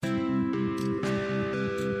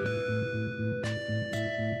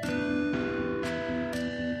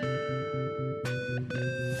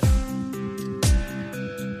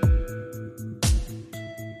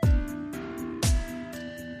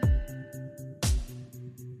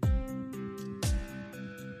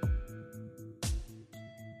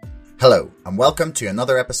Hello, and welcome to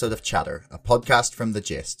another episode of Chatter, a podcast from The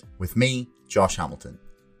Gist, with me, Josh Hamilton.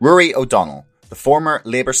 Rory O'Donnell, the former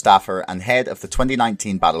Labour staffer and head of the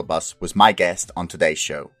 2019 Battle Bus, was my guest on today's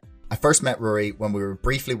show. I first met Rory when we were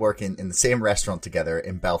briefly working in the same restaurant together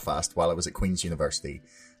in Belfast while I was at Queen's University.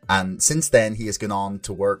 And since then, he has gone on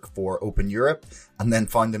to work for Open Europe and then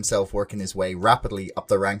found himself working his way rapidly up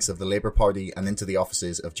the ranks of the Labour Party and into the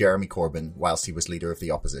offices of Jeremy Corbyn whilst he was leader of the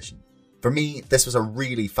opposition. For me, this was a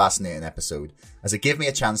really fascinating episode, as it gave me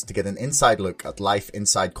a chance to get an inside look at life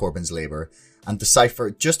inside Corbyn's Labour and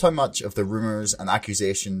decipher just how much of the rumours and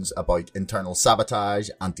accusations about internal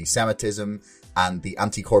sabotage, anti-Semitism and the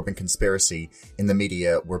anti-Corbyn conspiracy in the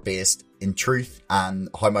media were based in truth and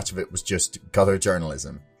how much of it was just gutter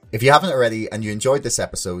journalism. If you haven't already and you enjoyed this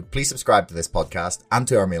episode, please subscribe to this podcast and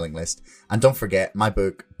to our mailing list. And don't forget, my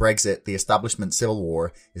book, Brexit, The Establishment Civil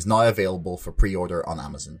War, is now available for pre-order on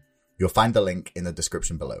Amazon. You'll find the link in the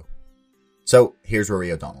description below. So, here's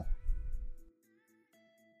Rory O'Donnell.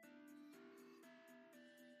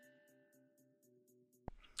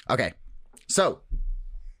 Okay, so,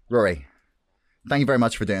 Rory, thank you very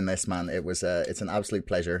much for doing this, man. It's an absolute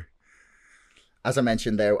pleasure. As I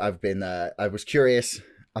mentioned there, I was curious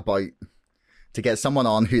about to get someone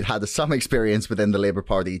on who'd had some experience within the Labour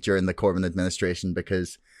Party during the Corbyn administration,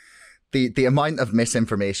 because the amount of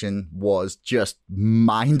misinformation was just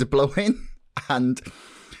mind-blowing. And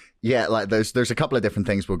yeah, like there's a couple of different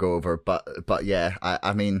things we'll go over, but yeah,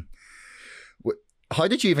 I mean, how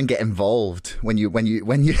did you even get involved when you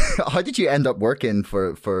how did you end up working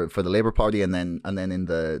for the Labour Party and then in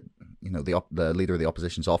the the leader of the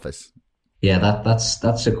opposition's office? Yeah,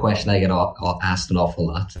 that's a question I get asked an awful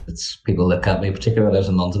lot. It's people look at me, particularly when I was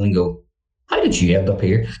in London, and go, "How did you end up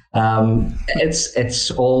here?"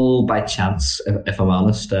 It's all by chance, if I'm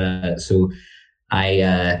honest. So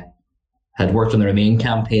I had worked on the Remain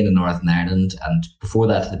campaign in Northern Ireland, and before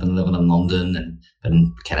that I'd been living in London and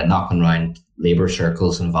been kind of knocking around Labour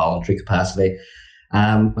circles in voluntary capacity.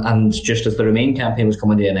 And just as the Remain campaign was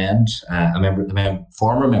coming to an end, I remember the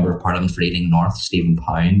former Member of Parliament for Ealing North, Stephen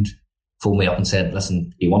Pound, phoned me up and said, "Listen,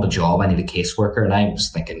 do you want a job? I need a caseworker." And I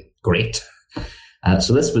was thinking, great.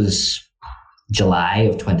 So this was July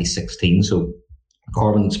of 2016, so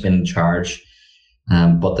Corbyn's been in charge,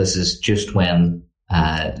 but this is just when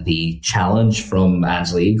the challenge from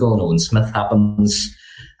Angela Eagle and Owen Smith happens.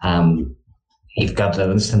 You've got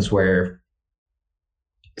an instance where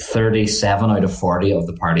 37 out of 40 of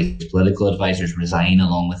the party's political advisors resign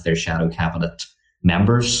along with their shadow cabinet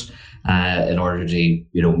members in order to,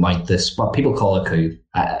 mount this, what people call a coup.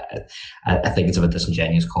 I think it's a bit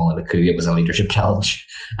disingenuous calling it a coup. It was a leadership challenge.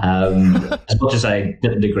 As much as I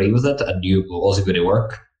didn't agree with it and knew it wasn't going to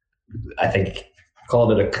work, I think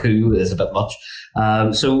calling it a coup is a bit much.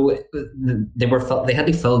 So they had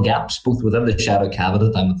to fill gaps both within the shadow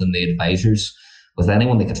cabinet and within the advisors with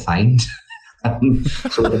anyone they could find.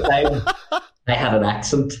 So at the time, I had an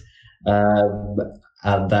accent,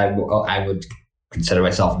 and I would consider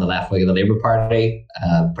myself in the left wing of the Labour Party,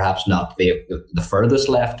 perhaps not the furthest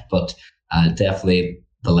left, but definitely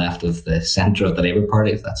the left of the centre of the Labour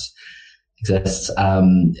Party, if that exists.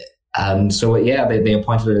 And so, yeah, they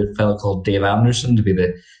appointed a fellow called Dave Anderson to be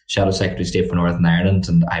the Shadow Secretary of State for Northern Ireland,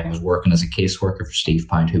 and I was working as a caseworker for Steve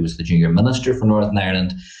Pound, who was the junior minister for Northern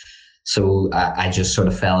Ireland. So I just sort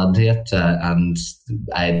of fell into it, and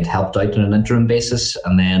I'd helped out on an interim basis,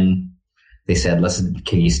 and then they said, "Listen,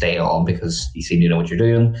 can you stay on because you seem to know what you're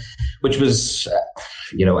doing?" Which was,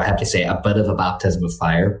 I have to say, a bit of a baptism of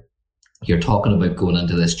fire. You're talking about going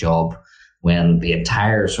into this job when the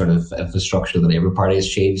entire sort of infrastructure of the Labour Party has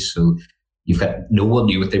changed. So you've got no one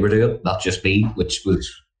knew what they were doing, not just me, which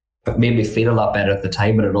made me feel a lot better at the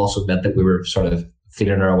time, but it also meant that we were sort of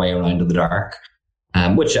feeling our way around in the dark.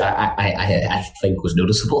 Which I think was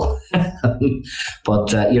noticeable.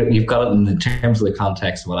 But you've got it in terms of the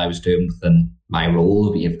context of what I was doing within my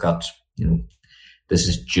role. You've got, this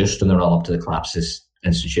is just in the run-up to the collapse of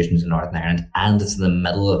institutions in Northern Ireland, and it's in the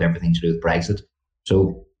middle of everything to do with Brexit.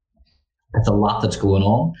 So it's a lot that's going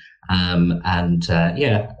on.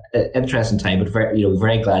 Interesting time, but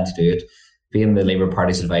very glad to do it. Being the Labour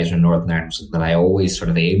Party's advisor in Northern Ireland was something that I always sort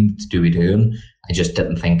of aimed to be doing. I just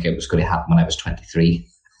didn't think it was going to happen when I was 23.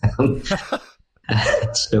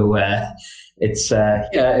 So it's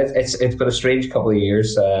been a strange couple of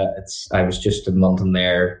years. I was just in London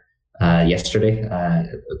there yesterday,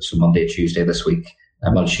 so Monday, Tuesday this week,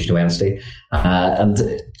 Monday, Tuesday, Wednesday, and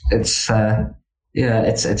it's a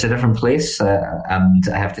different place, and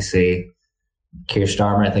I have to say, Keir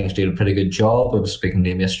Starmer, I think, is doing a pretty good job. I was speaking to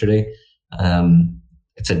him yesterday.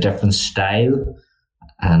 It's a different style,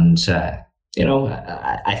 and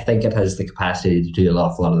I think it has the capacity to do a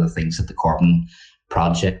lot of the things that the Corbyn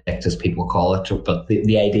project, as people call it, but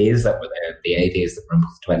the ideas that were there, the ideas that were in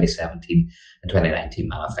both 2017 and 2019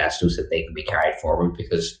 manifestos, that they can be carried forward,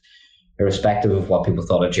 because irrespective of what people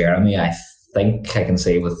thought of Jeremy, I think I can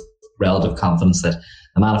say with relative confidence that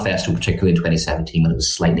the manifesto, particularly in 2017, when it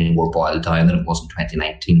was slightly more boiled down than it was in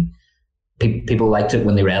 2019, people liked it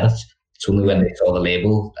when they read it. It's only when they saw the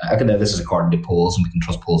label. I can know this is according to polls, and we can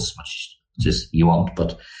trust polls as much as you want,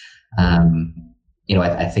 but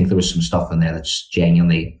I think there was some stuff in there that's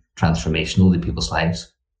genuinely transformational to people's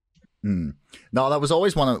lives. No, that was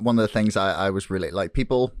always one of the things I was really like.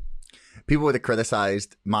 People would have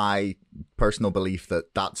criticized my personal belief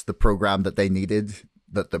that that's the program that they needed,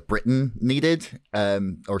 that the Britain needed,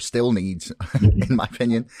 or still needs, in my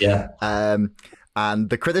opinion. Yeah. And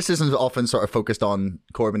the criticisms often sort of focused on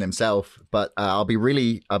Corbyn himself, but I'll be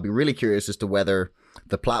really curious as to whether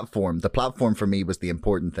the platform for me was the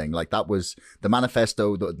important thing. Like, that was the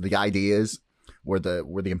manifesto, the ideas were the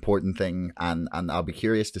important thing, and I'll be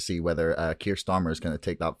curious to see whether Keir Starmer is going to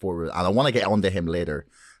take that forward. And I want to get onto him later,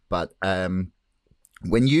 but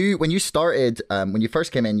when you started, when you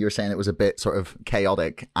first came in, you were saying it was a bit sort of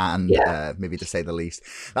chaotic and maybe to say the least.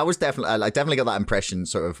 That was definitely, I definitely got that impression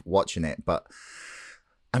sort of watching it, but.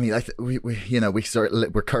 I mean,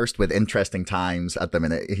 we're cursed with interesting times at the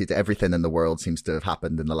minute. Everything in the world seems to have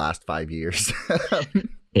happened in the last 5 years.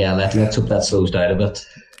 Yeah, let's hope that slows down a bit.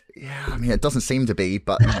 Yeah, I mean, it doesn't seem to be,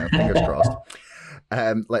 but fingers crossed.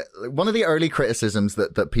 Like one of the early criticisms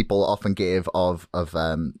that people often gave of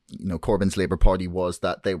Corbyn's Labour Party was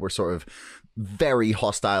that they were sort of very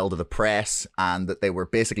hostile to the press, and that they were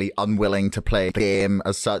basically unwilling to play the game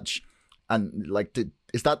as such. And like,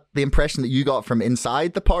 is that the impression that you got from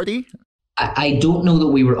inside the party? I don't know that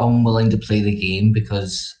we were unwilling to play the game,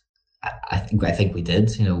 because I think we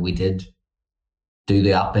did. We did do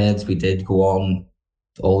the op-eds. We did go on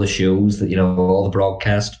all the shows, that all the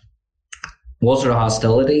broadcast. Was there a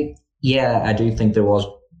hostility? Yeah, I do think there was.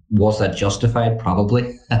 Was that justified?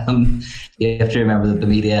 Probably. You have to remember that the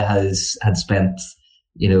media had spent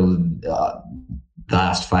the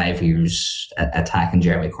last 5 years attacking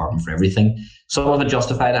Jeremy Corbyn for everything. Some of it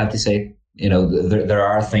justified, I have to say. There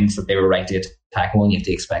are things that they were right to attack on. You have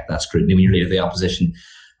to expect that scrutiny when you're leader of the opposition.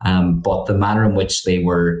 But the manner in which they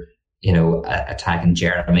were, attacking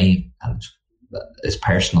Jeremy and his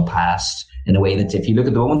personal past in a way that, if you look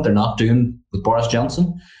at the moment, they're not doing with Boris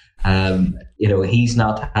Johnson. He's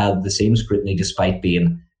not had the same scrutiny despite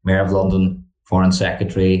being Mayor of London, Foreign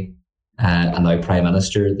Secretary, and now Prime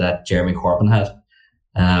Minister, that Jeremy Corbyn had.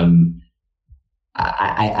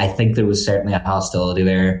 I think there was certainly a hostility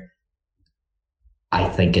there. I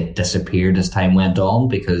think it disappeared as time went on,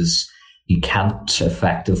 because you can't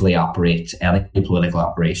effectively operate any political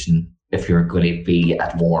operation if you're going to be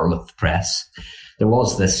at war with the press. There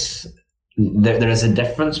was this. There is a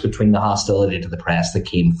difference between the hostility to the press that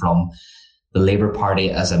came from the Labour Party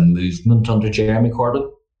as a movement under Jeremy Corbyn,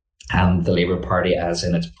 and the Labour Party as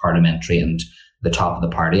in its parliamentary and the top of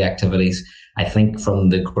the party activities. I think from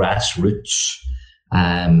the grassroots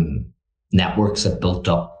networks that built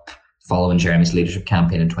up following Jeremy's leadership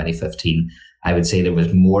campaign in 2015, I would say there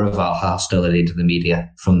was more of a hostility to the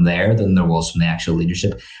media from there than there was from the actual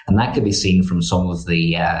leadership. And that could be seen from some of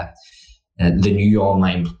the new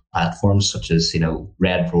online platforms, such as,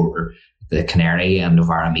 Red Rover, the Canary, and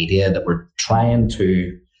Novara Media, that were trying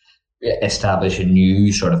to establish a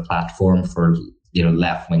new sort of platform for,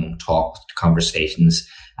 left-wing talk, conversations,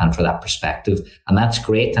 and for that perspective. And that's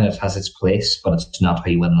great, and it has its place, but it's not how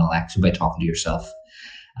you win an election, by talking to yourself.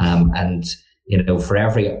 For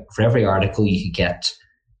every article you could get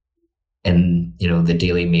in, the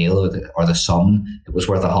Daily Mail or the Sun, it was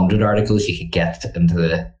worth 100 articles you could get into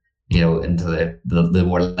the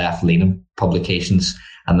more left-leaning publications.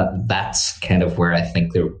 And that's kind of where I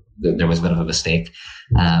think there was a bit of a mistake.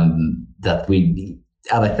 And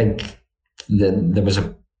I think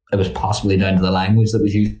it was possibly down to the language that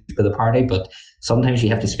was used by the party, but sometimes you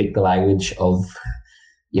have to speak the language of,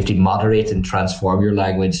 you have to moderate and transform your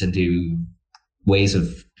language into ways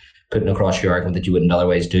of putting across your argument that you wouldn't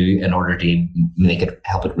otherwise do, in order to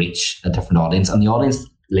help it reach a different audience. And the audience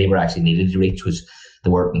Labour actually needed to reach was the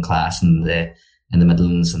working class in the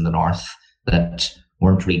Midlands and the North, that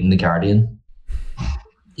weren't reading The Guardian.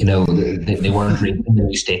 They weren't reading The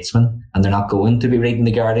New Statesman, and they're not going to be reading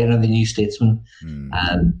The Guardian or The New Statesman.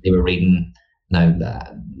 And they were reading,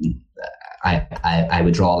 I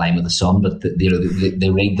would draw a line with The Sun, but they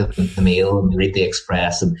read the Mail, and they read the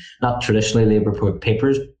Express, and not traditionally Labour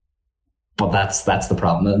papers. But that's the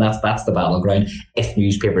problem, and that's the battleground. If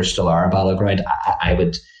newspapers still are a battleground, I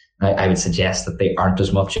would I would suggest that they aren't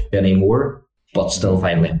as much anymore, but still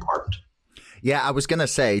vitally important. Yeah, I was gonna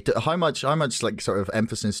say, how much like sort of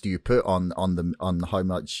emphasis do you put on how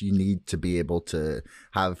much you need to be able to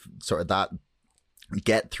have sort of that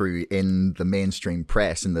get through in the mainstream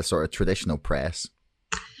press, in the sort of traditional press?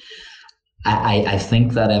 I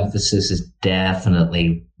think that emphasis is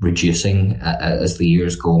definitely reducing as the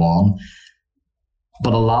years go on.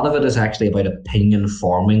 But a lot of it is actually about opinion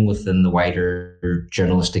forming within the wider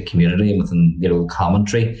journalistic community and within,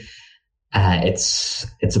 commentary. It's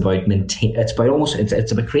about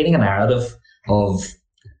it's about creating a narrative of,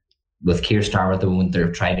 with Keir Starmer at the moment,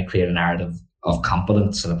 they're trying to create a narrative of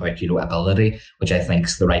competence and about, ability, which I think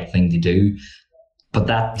is the right thing to do. But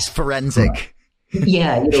that's forensic.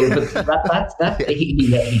 Yeah, but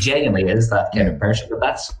he genuinely is that kind of person. But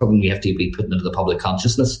that's something you have to be putting into the public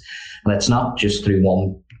consciousness, and it's not just through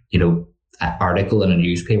one, article in a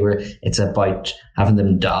newspaper. It's about having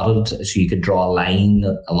them dotted so you could draw a line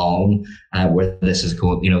along where this is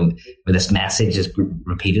going, where this message is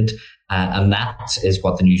repeated, and that is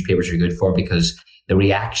what the newspapers are good for, because the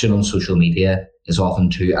reaction on social media is often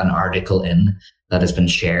to an article that has been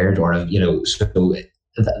shared, or so.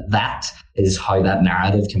 That is how that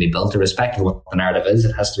narrative can be built, irrespective of what the narrative is.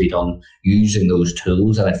 It has to be done using those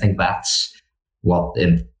tools, and I think that's what,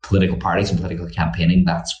 in political parties and political campaigning,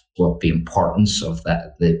 that's what the importance of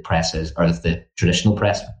the press is, or the traditional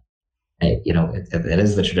press. It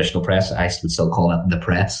is the traditional press. I would still call it the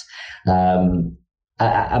press, and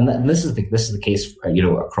this is the case,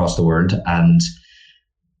 across the world. And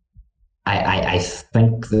I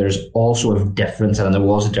think there's also a difference, and there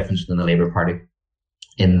was a difference within the Labour Party,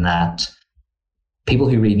 in that people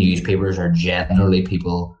who read newspapers are generally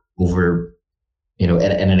people over, in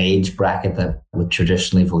an age bracket that would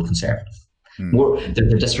traditionally vote Conservative.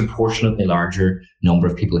 There's a disproportionately larger number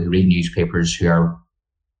of people who read newspapers who are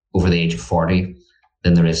over the age of 40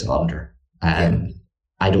 than there is under. I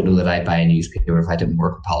don't know that I'd buy a newspaper if I didn't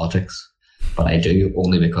work in politics, but I do,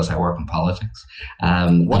 only because I work in politics.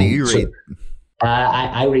 What do you read?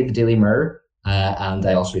 I read the Daily Mirror. And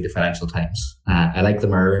I also read the Financial Times. I like the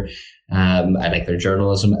Mirror. I like their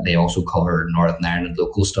journalism. They also cover Northern Ireland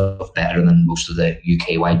local stuff better than most of the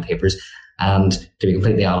UK-wide papers. And to be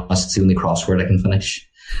completely honest, it's the only crossword I can finish.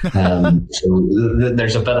 So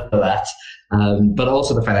there's a bit of that. But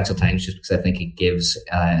also the Financial Times, just because I think it gives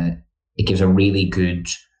a really good,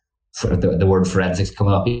 the word forensics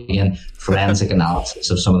coming up again, forensic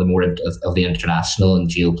analysis of some of the more of the international and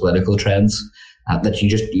geopolitical trends that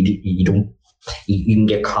you don't. You can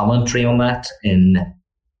get commentary on that in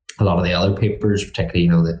a lot of the other papers, particularly,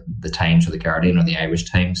 the Times or the Guardian or the Irish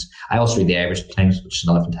Times. I also read the Irish Times, which is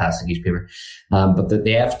another fantastic newspaper. But the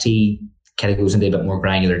FT kind of goes into a bit more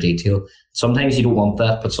granular detail. Sometimes you don't want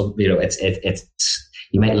that, but it's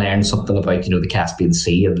you might learn something about, the Caspian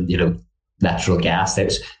Sea and, natural gas.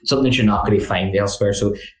 There's something that you're not going to find elsewhere.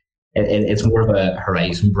 So it's more of a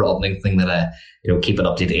horizon broadening thing that keep it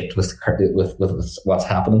up to date with what's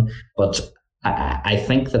happening. But I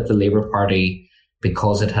think that the Labour Party,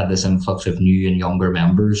 because it had this influx of new and younger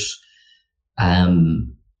members,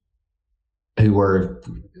 who were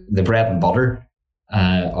the bread and butter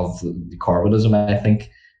of the Corbynism, I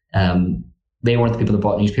think, they weren't the people that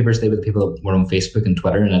bought newspapers. They were the people that were on Facebook and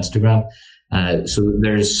Twitter and Instagram. So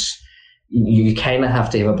you kind of have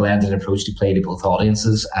to have a blended approach to play to both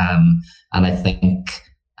audiences. And I think,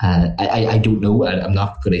 I don't know, I'm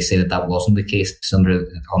not going to say that wasn't the case under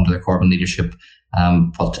the Corbyn leadership.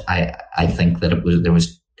 But I think that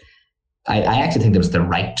I actually think there was the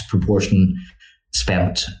right proportion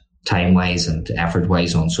spent time-wise and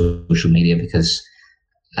effort-wise on social media, because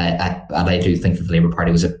I do think that the Labour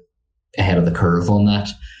Party was ahead of the curve on that.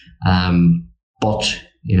 But,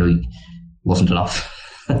 wasn't enough.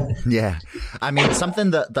 Yeah. I mean,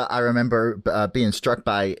 something that I remember being struck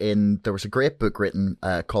by there was a great book written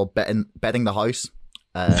called Betting the House.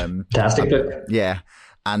 Fantastic book. Yeah.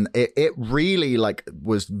 And it really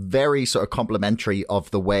was very sort of complimentary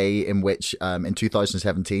of the way in which in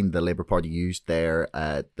 2017 the Labour Party used their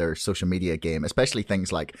social media game, especially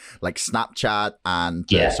things like Snapchat and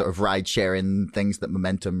sort of ride sharing things that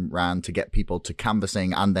Momentum ran to get people to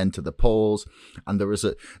canvassing and then to the polls. And there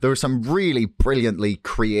were some really brilliantly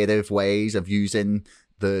creative ways of using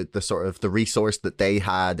the sort of the resource that they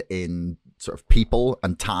had in sort of people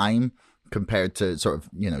and time compared to sort of,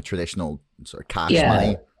 traditional sort of cash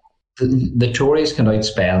money. The Tories can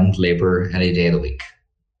outspend Labour any day of the week,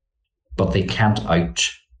 but they can't out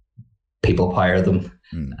people power them.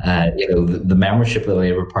 The membership of the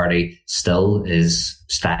Labour Party still is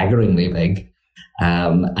staggeringly big.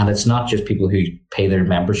 And it's not just people who pay their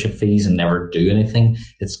membership fees and never do anything.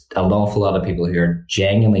 It's an awful lot of people who are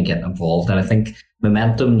genuinely getting involved. And I think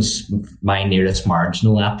Momentum's my nearest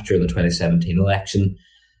marginal aperture in the 2017 election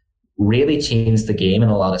really changed the game in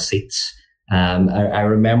a lot of seats. I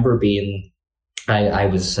remember I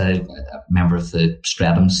was a member of the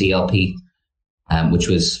Streatham CLP, which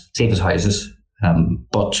was safe as houses,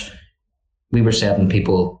 but we were sending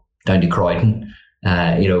people down to Croydon,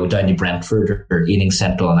 down to Brentford or Ealing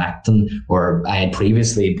Central and Acton, or I had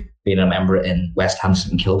previously been a member in West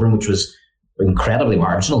Hampstead and Kilburn, which was incredibly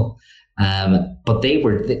marginal. But they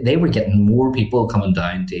were getting more people coming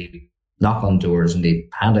down to knock on doors and to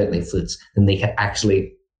hand out leaflets than they could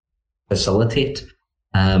actually facilitate.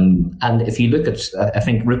 And if you look at, I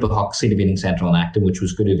think Rupert Hoxie of Ealing Central and Acton, which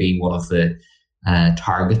was going to be one of the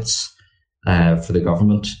targets for the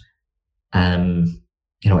government,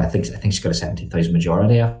 I think she's got a 17,000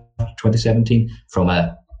 majority after 2017 from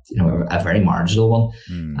a very marginal one.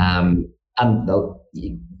 And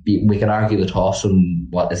we can argue the toss on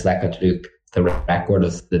what is that got to do with the record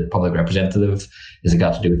of the public representative. Has it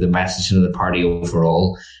got to do with the messaging of the party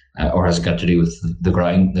overall, or has it got to do with the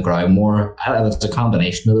ground more? It's a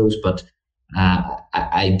combination of those, but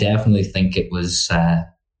I definitely think it was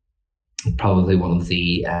probably one of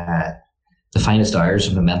the finest hours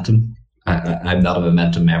of Momentum. I'm not a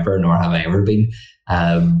Momentum member, nor have I ever been,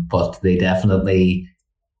 but they definitely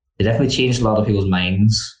changed a lot of people's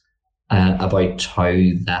minds about how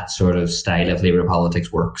that sort of style of Labour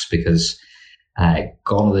politics works, because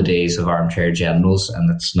gone are the days of armchair generals, and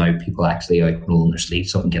it's now people actually out rolling their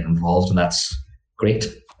sleeves up and getting involved, and that's great.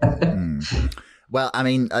 Well, I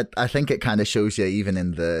mean, I think it kind of shows you, even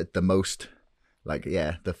in the most,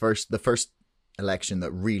 the first election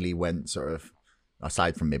that really went sort of,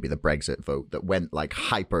 aside from maybe the Brexit vote, that went like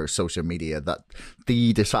hyper social media, that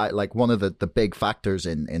one of the big factors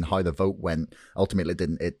in how the vote went ultimately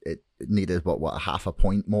it needed what half a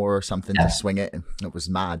point more or something to swing it. And it was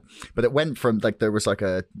mad. But it went from there was I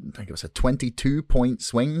think it was a 22 point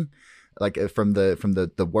swing, from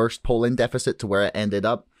the worst polling deficit to where it ended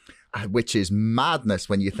up, which is madness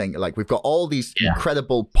when you think we've got all these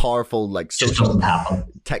incredible, powerful social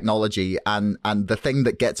technology, and the thing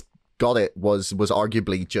that got it was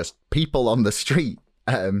arguably just people on the street,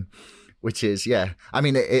 which is I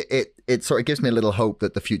mean it sort of gives me a little hope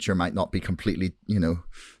that the future might not be completely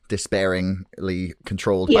despairingly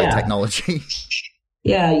controlled by technology.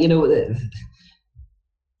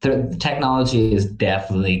 The technology is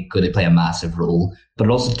definitely going to play a massive role, but it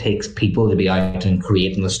also takes people to be out and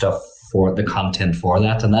creating the stuff for the content for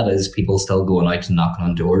that, and that is people still going out and knocking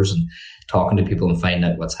on doors and talking to people and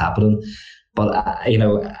finding out what's happening. But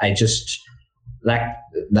I just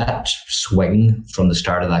that swing from the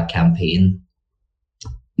start of that campaign,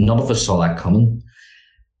 none of us saw that coming.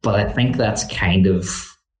 But I think that's kind of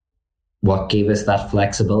what gave us that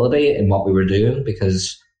flexibility in what we were doing,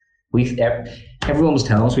 because everyone was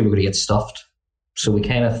telling us we were going to get stuffed. So we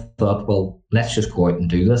kind of thought, well, let's just go out and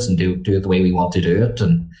do this and do it the way we want to do it,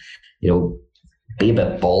 and be a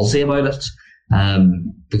bit ballsy about it.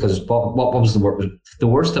 Because what was the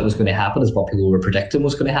worst that was going to happen is what people were predicting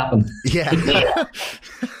was going to happen. Yeah.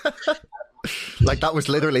 That was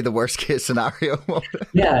literally the worst case scenario.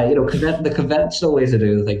 The conventional ways of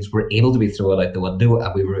doing things were able to be thrown out the window,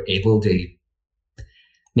 and we were able to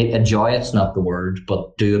enjoy it's not the word,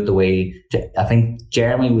 but do it the way I think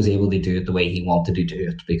Jeremy was able to do it the way he wanted to do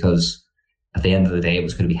it, because at the end of the day it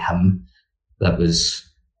was going to be him that was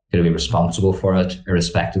going to be responsible for it,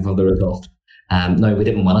 irrespective of the result. No, we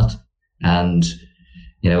didn't win it, and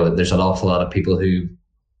there's an awful lot of people who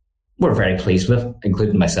were very pleased with it,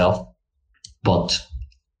 including myself, but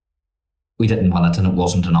we didn't win it, and it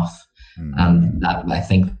wasn't enough. And that, I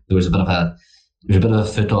think there was a bit of a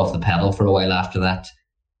foot off the pedal for a while after that,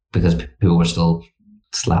 because people were still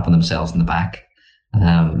slapping themselves in the back.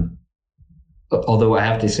 Although I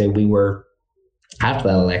have to say, after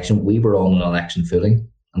that election, we were on an election footing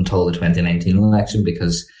until the 2019 election,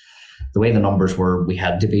 because the way the numbers were, we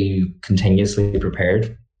had to be continuously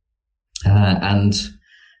prepared. And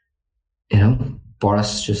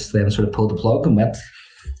Boris just then sort of pulled the plug and went.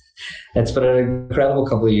 It's been an incredible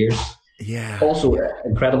couple of years. Yeah. Also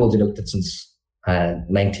incredible to note that since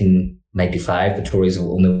 1995, the Tories have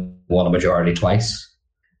only won a majority twice.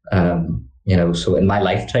 So in my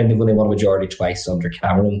lifetime, they've only won a majority twice, under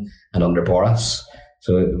Cameron and under Boris.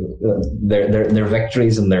 So their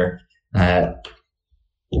victories and their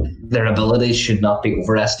abilities should not be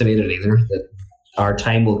overestimated either. That our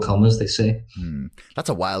time will come, as they say. That's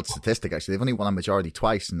a wild statistic, actually. They've only won a majority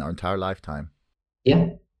twice in their entire lifetime. Yeah.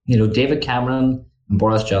 David Cameron and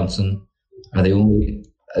Boris Johnson are the only.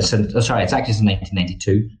 It's actually since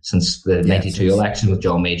 1992, since the 92 election with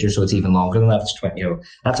John Major, so it's even longer than that. It's 20,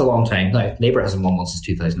 that's a long time. Now, Labour hasn't won one since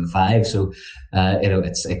 2005, so,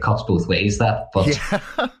 it cuts both ways, that. But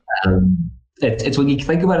it's when you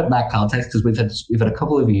think about it in that context, because we've had a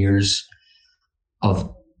couple of years of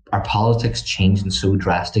our politics changing so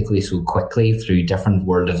drastically, so quickly through different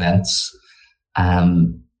world events,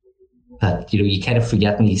 that, you kind of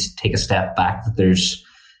forget when you take a step back that there's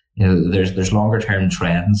longer term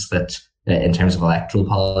trends that, in terms of electoral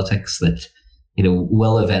politics, that,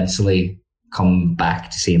 will eventually come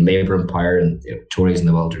back to seeing Labour in power and Tories in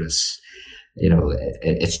the wilderness.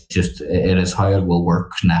 It is how it will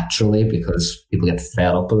work naturally, because people get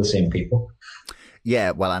fed up with the same people.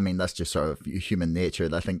 Yeah, well, I mean, that's just sort of human nature.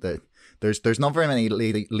 I think that there's not very many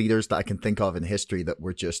leaders that I can think of in history that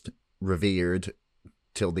were just revered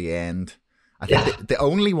till the end. I think the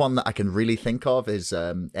only one that I can really think of is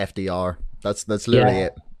FDR. That's literally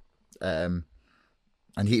it. And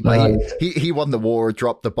he won the war,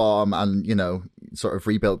 dropped the bomb, and sort of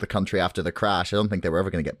rebuilt the country after the crash. I don't think they were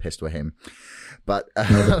ever going to get pissed with him. But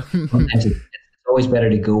it's always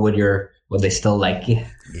better to go when they still like you.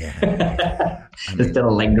 Yeah, Just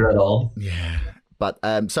don't linger at all. Yeah, but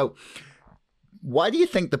so. Why do you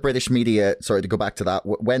think the British media, sorry to go back to that,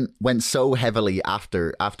 went so heavily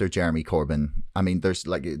after Jeremy Corbyn? I mean, there's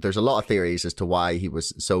a lot of theories as to why he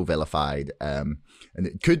was so vilified, and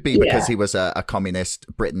it could be because he was a communist,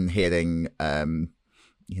 Britain-hating,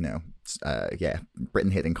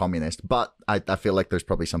 Britain-hating communist. But I feel like there's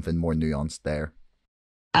probably something more nuanced there.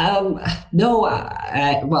 Well,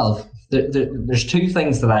 there's two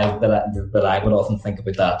things that I would often think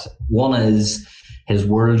about that. One is his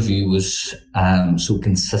worldview was so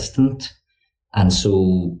consistent, and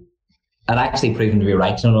so it actually proven to be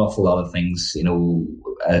right in an awful lot of things.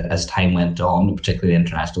 As time went on, particularly the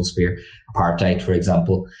international sphere, apartheid, for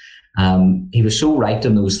example, he was so right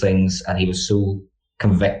in those things, and he was so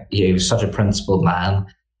convicted. He was such a principled man,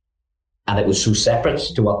 and it was so separate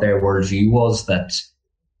to what their worldview was that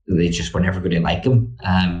they just were never going to like him.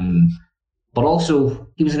 But also,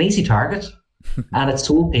 he was an easy target, and it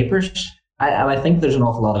sold papers. And I think there's an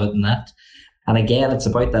awful lot of it in that. And again, it's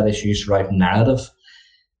about that issue surrounding narrative.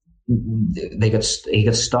 He got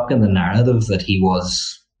stuck in the narrative that he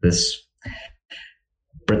was this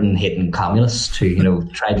Britain-hating communist who,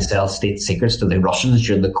 tried to sell state secrets to the Russians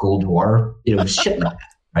during the Cold War. Shit like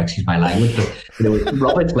that. Excuse my language, but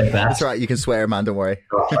rubbish like that. That's right. You can swear, man. Don't worry.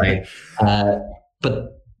 Right.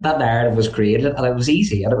 But that narrative was created, and it was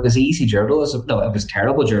easy, and it was easy journalism. No, it was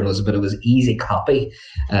terrible journalism, but it was easy copy,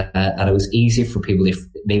 and it was easy for people.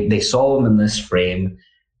 They saw him in this frame,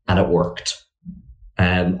 and it worked.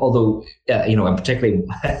 Although, and particularly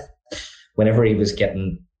whenever he was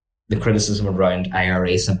getting the criticism around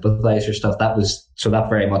IRA sympathizer stuff, that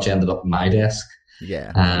very much ended up on my desk.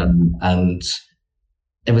 Yeah. And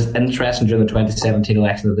it was interesting during the 2017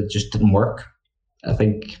 election that it just didn't work. I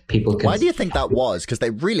think people can... Why do you think that was? Because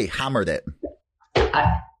they really hammered it.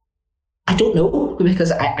 I don't know,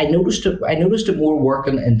 because I noticed it more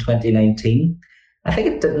working in 2019. I think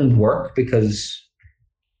it didn't work because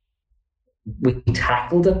we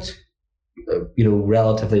tackled it,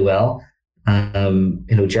 relatively well.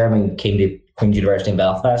 Jeremy came to Queen's University in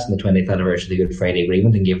Belfast on the 20th anniversary of the Good Friday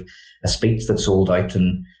Agreement and gave a speech that sold out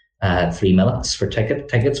in 3 minutes for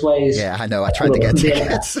tickets wise. Yeah, I know. I tried to get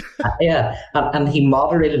tickets. And he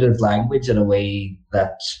moderated his language in a way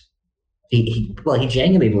that he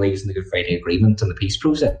genuinely believes in the Good Friday Agreement and the peace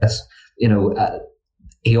process.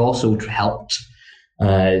 He also helped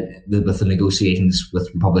with the negotiations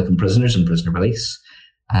with Republican prisoners and prisoner release.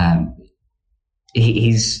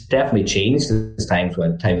 He's definitely changed as time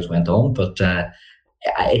has went on, but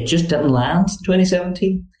it just didn't land in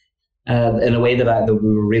 2017. In a way that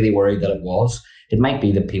we were really worried that it was. It might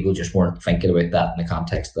be that people just weren't thinking about that in the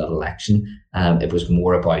context of that election. It was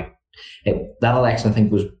more about that election. I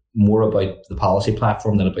think was more about the policy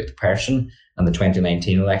platform than about the person, and the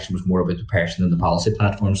 2019 election was more about the person than the policy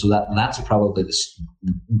platform. So that's probably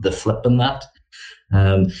the flip in that.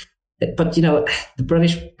 But the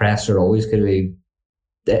British press are always going to be.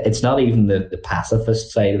 It's not even the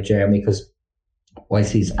pacifist side of Jeremy, because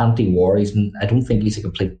whilst he's anti-war, I don't think he's a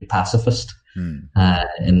complete pacifist. In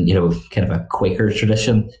kind of a Quaker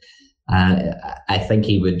tradition. I think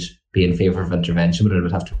he would be in favour of intervention, but it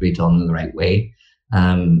would have to be done in the right way.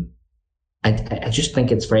 I just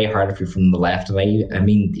think it's very hard if you're from the left, and I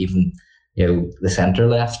mean even the centre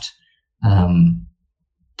left,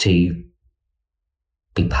 to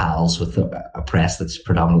be pals with a press that's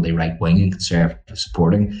predominantly right wing and conservative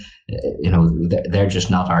supporting. They're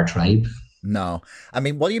just not our tribe. No. I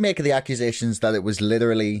mean, what do you make of the accusations that it was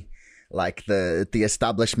literally like the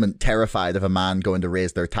establishment terrified of a man going to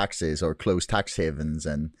raise their taxes or close tax havens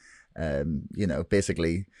and,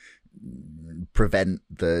 basically prevent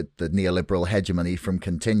the neoliberal hegemony from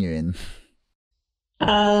continuing?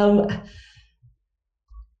 The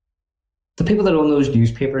people that own those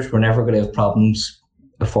newspapers were never going to have problems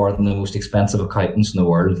affording the most expensive accountants in the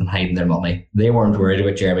world and hiding their money. They weren't worried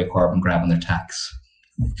about Jeremy Corbyn grabbing their tax.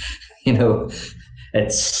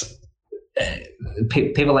 It's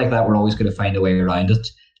people like that were always going to find a way around it.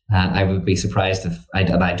 I would be surprised if I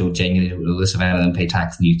don't genuinely know this, if any of them pay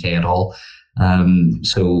tax in the UK at all. At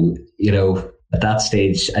that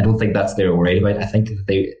stage, I don't think that's what they were worried about. I think that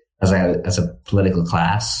they, as a political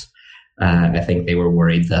class, I think they were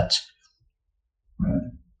worried that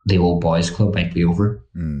the old boys club might be over.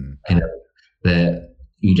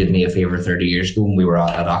 You did me a favour 30 years ago when we were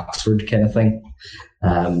at Oxford, kind of thing.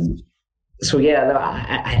 I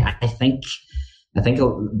think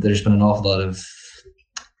there's been an awful lot of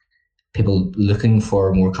people looking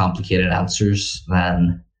for more complicated answers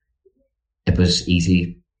than it was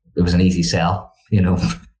easy. It was an easy sell,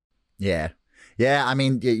 Yeah. I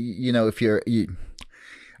mean, if I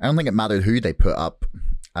don't think it mattered who they put up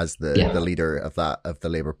as the leader of the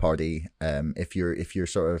Labour Party. If you're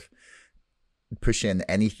sort of pushing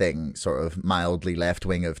anything sort of mildly left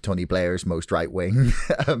wing of Tony Blair's most right wing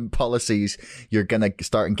policies, you're going to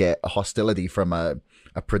start and get hostility from a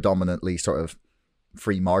predominantly sort of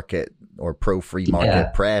free market or pro free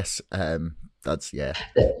market press. I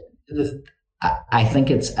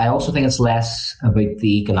also think it's less about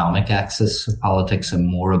the economic axis of politics and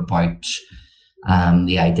more about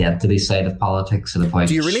the identity side of politics. And about,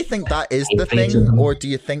 do you really think that is the thing, or do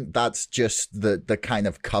you think that's just the kind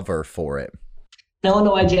of cover for it?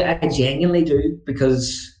 No, I genuinely do,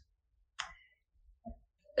 because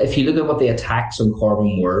if you look at what the attacks on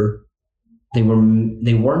Corbyn were, they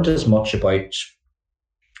weren't as much about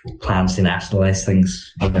plans to nationalise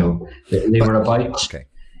things. They were about. Okay.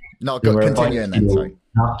 No, continue then. Sorry.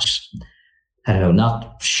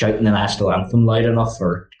 Not shouting the national anthem loud enough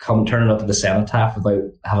or turning up to the cenotaph without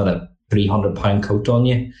having a £300 coat on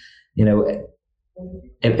you.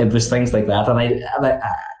 It was things like that, and I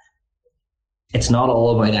it's not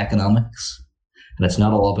all about economics, and it's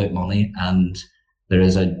not all about money, and there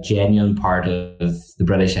is a genuine part of the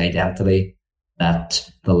British identity that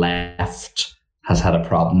the left has had a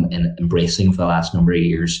problem in embracing for the last number of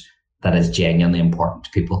years that is genuinely important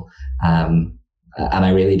to people. And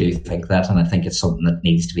I really do think that, and I think it's something that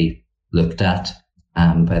needs to be looked at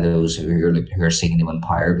by those who are seeking to win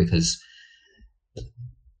power, because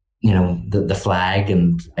the flag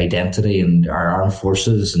and identity and our armed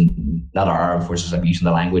forces, and not our armed forces, I'm using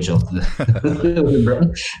the language of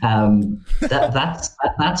Britain.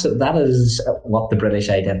 That is what the British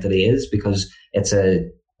identity is, because it's a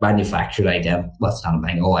manufactured identity. Well, it's not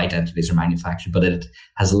all identities are manufactured, but it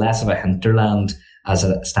has less of a hinterland as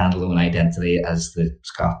a standalone identity as the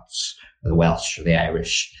Scots, or the Welsh, or the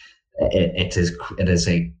Irish. It is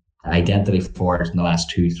a identity forged in the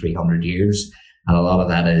last 200-300 years. And a lot of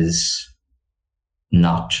that is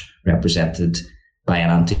not represented by an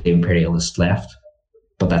anti-imperialist left.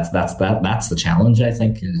 But that's the challenge, I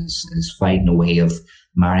think, is finding a way of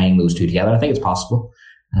marrying those two together. I think it's possible.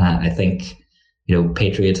 I think,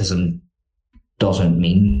 patriotism doesn't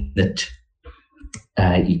mean that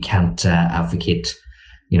you can't advocate,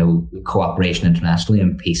 cooperation internationally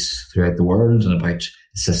and peace throughout the world, and about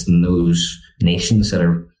assisting those nations that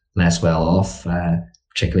are less well off,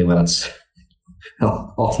 particularly when it's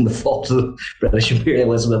often the fault of British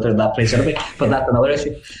imperialism that they're in that place anyway. But that's another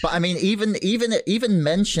issue. But I mean, even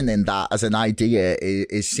mentioning that as an idea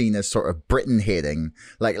is seen as sort of Britain hating.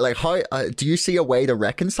 Like how do you see a way to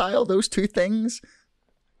reconcile those two things?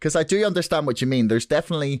 Because I do understand what you mean. There's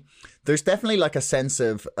definitely like a sense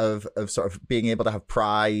of sort of being able to have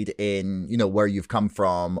pride in where you've come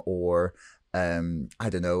from, or I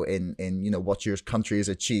don't know, in what your country has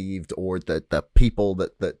achieved, or the people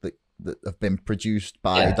that have been produced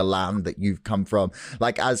by the land that you've come from,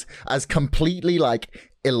 like as completely like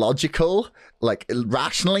illogical, like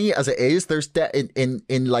rationally as it is. There's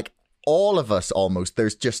in like all of us almost.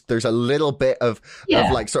 There's a little bit of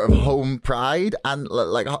like sort of home pride, and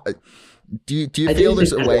like do you feel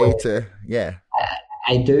there's a way to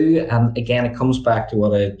I do, and again, it comes back to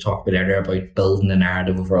what I talked about earlier about building a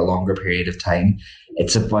narrative over a longer period of time.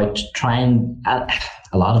 It's about trying.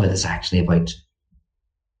 A lot of it is actually about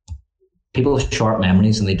people with short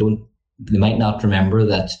memories, and they might not remember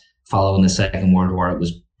that following the Second World War, it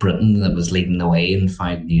was Britain that was leading the way and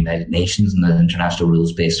founding the United Nations and the international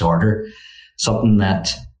rules-based order, something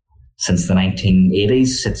that since the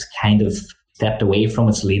 1980s. It's kind of stepped away from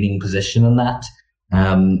its leading position in that.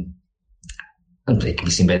 And it can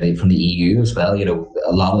be seen from the EU as well.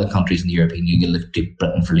 A lot of the countries in the European Union look to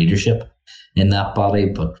Britain for leadership in that body,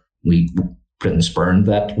 but Britain spurned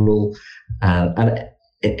that role. And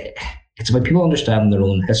it's about people understanding their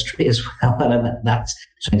own history as well. And that's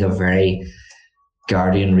kind of a very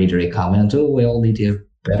Guardian readery comment. Oh, we all need to have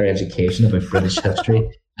better education about British history.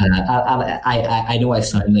 And I know I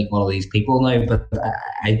sound like one of these people now, but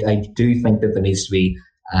I do think that there needs to be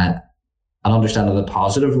an understanding of the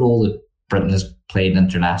positive role that Britain has played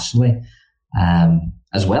internationally,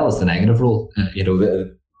 as well as the negative role.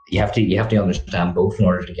 You have to understand both in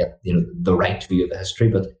order to get the right view of the history.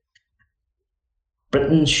 But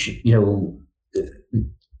Britain, if you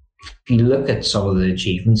look at some of the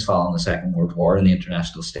achievements following the Second World War in the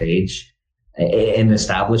international stage, in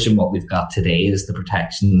establishing what we've got today as the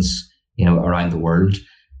protections, around the world,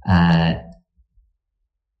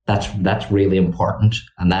 that's really important,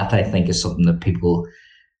 and that I think is something that people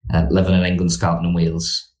living in England, Scotland, and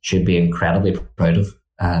Wales should be incredibly proud of.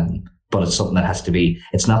 But it's something that has to be.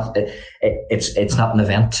 It's not an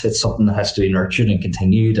event. It's something that has to be nurtured and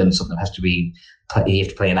continued, and something that has to be. You have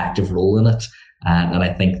to play an active role in it, and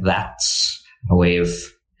I think that's a way of.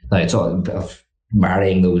 Now it's all of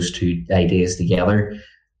marrying those two ideas together.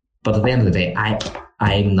 But at the end of the day,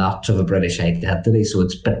 I'm not of a British identity, so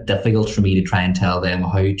it's a bit difficult for me to try and tell them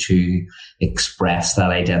how to express that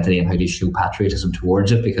identity and how to show patriotism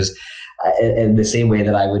towards it, because in the same way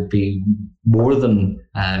that I would be more than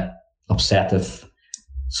upset if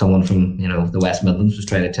someone from the West Midlands was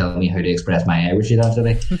trying to tell me how to express my Irish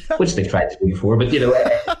identity, which they've tried to do before. But in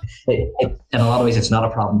a lot of ways, it's not a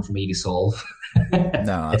problem for me to solve.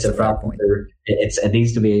 No, it's a problem. It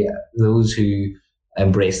needs to be those who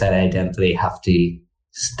embrace that identity have to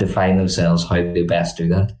define themselves how they best do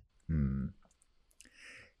that.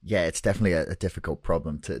 Yeah, it's definitely a difficult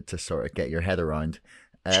problem to sort of get your head around.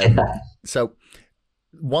 So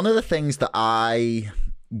one of the things that I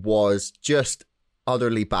was just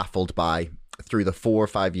utterly baffled by through the 4 or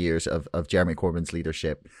 5 years of Jeremy Corbyn's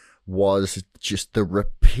leadership was just the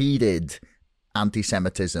repeated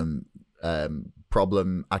anti-Semitism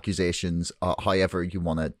problem, accusations, however you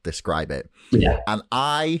want to describe it. Yeah. And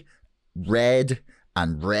I read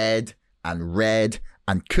and read and read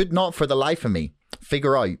and could not for the life of me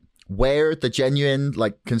figure out where the genuine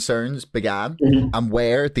concerns began and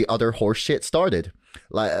where the utter horse shit started.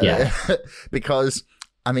 Because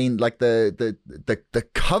I mean, the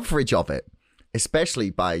coverage of it,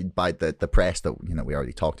 especially by the press that we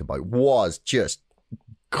already talked about, was just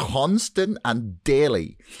constant and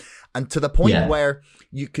daily, and to the point where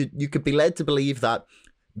you could be led to believe that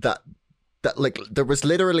there was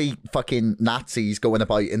literally fucking Nazis going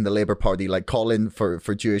about in the Labour Party, calling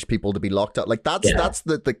for Jewish people to be locked up. That's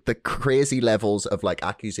the crazy levels of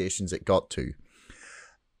accusations it got to.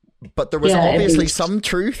 But there was obviously some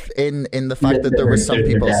truth in the fact that there were some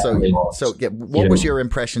people. What was your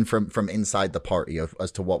impression from inside the party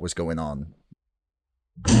as to what was going on?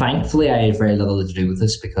 Thankfully, I had very little to do with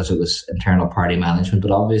this because it was internal party management.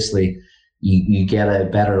 But obviously, you get a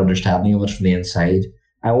better understanding of it from the inside.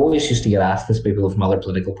 I always used to get asked this, people from other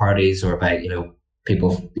political parties or about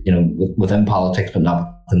people within politics, but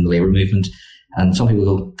not within the Labour movement. And some people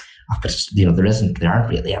go, oh, but there aren't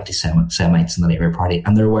really anti-Semites in the Labour Party,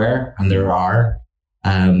 and there were, and there are,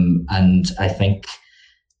 and I think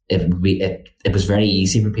it was very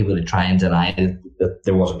easy for people to try and deny that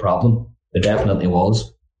there was a problem. There definitely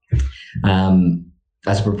was.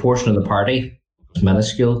 As a proportion of the party, it's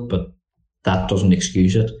minuscule, but that doesn't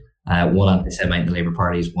excuse it. One anti-Semite in the Labour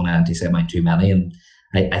Party is one anti-Semite too many, and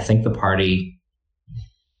I think the party,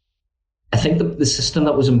 I think the system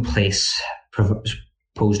that was in place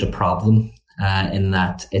posed a problem in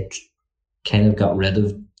that it kind of got rid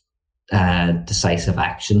of decisive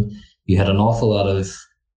action. You had an awful lot of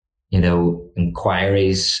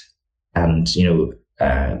inquiries and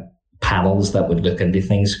panels that would look into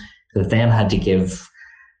things that then had to give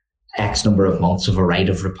X number of months of a right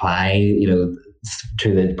of reply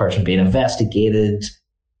to the person being investigated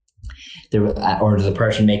or to the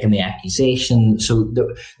person making the accusation. So there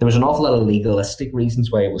was an awful lot of legalistic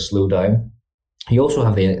reasons why it was slowed down. You also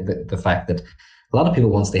have the fact that a lot of people,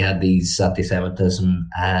 once they had these anti-Semitism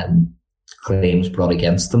claims brought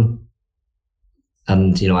against them,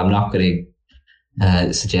 and I'm not going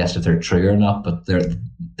to suggest if they're true or not, but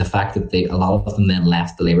the fact that a lot of them then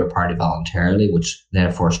left the Labour Party voluntarily, which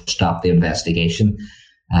therefore stopped the investigation,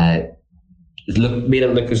 made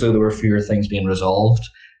it look as though there were fewer things being resolved,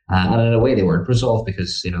 and in a way they weren't resolved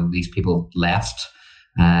because these people left,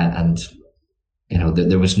 and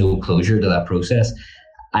there was no closure to that process.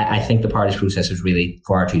 I think the party's process was really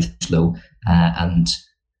far too slow, and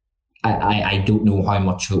I don't know how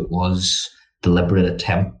much it was deliberate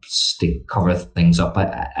attempts to cover things up.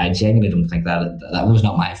 I genuinely don't think that was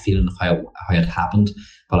not my feeling of how it happened.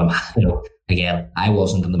 But again, I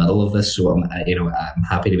wasn't in the middle of this, so I'm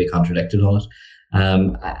happy to be contradicted on it.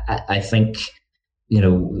 I think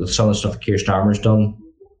some of the stuff Keir Starmer's done,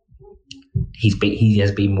 he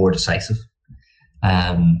has been more decisive.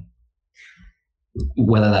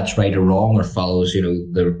 Whether that's right or wrong or follows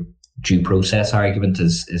the due process argument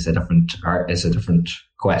is a different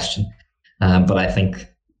question. But I think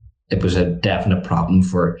it was a definite problem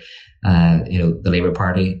for the Labour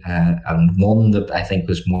Party, and one that I think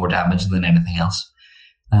was more damaging than anything else.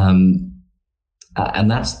 And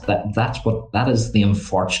that is the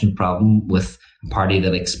unfortunate problem with a party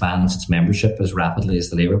that expands its membership as rapidly as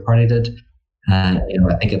the Labour Party did. I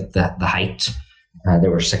think at the height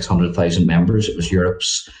there were 600,000 members. It was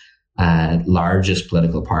Europe's largest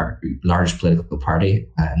political party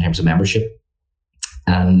in terms of membership,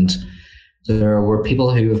 and there were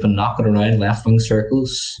people who have been knocking around left-wing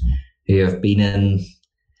circles, who have been in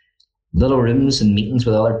little rooms and meetings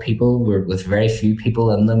with other people with very few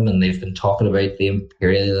people in them, and they've been talking about the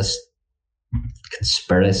imperialist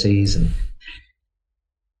conspiracies. And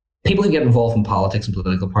people who get involved in politics and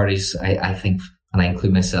political parties, I think, and I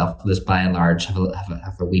include myself, this by and large, have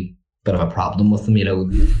a wee bit of a problem with them. Who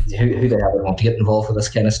they ever want to get involved with this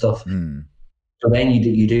kind of stuff. So then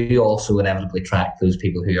you do also inevitably track those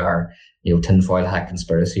people who are tinfoil hat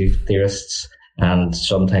conspiracy theorists, and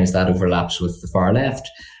sometimes that overlaps with the far left,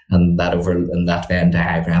 and in that Venn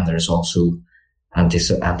diagram there's also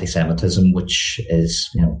anti-Semitism, which is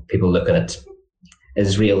people look at it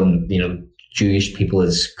Israel and Jewish people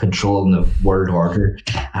as controlling the world order,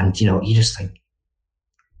 and you just think,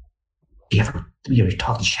 you're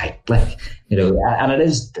talking shit, and it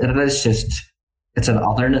is just, it's an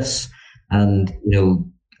otherness, and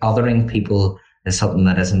othering people is something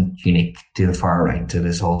that isn't unique to the far right. It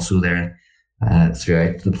is also there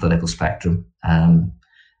throughout the political spectrum,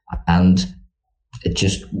 and it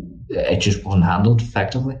just wasn't handled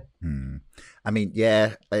effectively. I mean,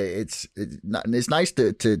 yeah, it's nice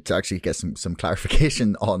to actually get some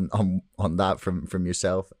clarification on that from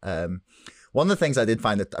yourself. One of the things I did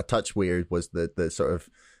find a touch weird was the sort of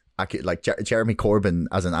like Jeremy Corbyn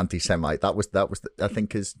as an anti-Semite. That was I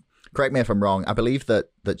think is, correct me if I'm wrong, I believe that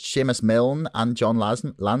Seamus Milne and John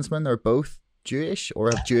Lansman are both Jewish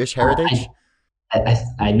or have Jewish heritage.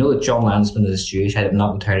 I know that John Lansman is Jewish. I'm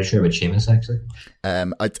not entirely sure about Seamus actually.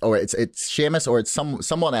 It's Seamus, or it's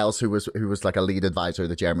someone else who was like a lead advisor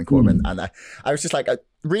to Jeremy Corbyn, and I was just like,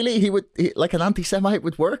 really, like an anti-Semite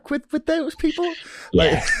would work with those people?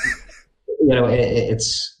 Yeah.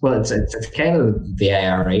 It's kind of the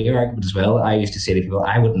IRA argument as well. I used to say to people,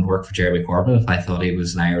 I wouldn't work for Jeremy Corbyn if I thought he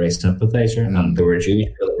was an IRA sympathiser, and there were Jewish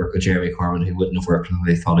people that work with Jeremy Corbyn who wouldn't have worked if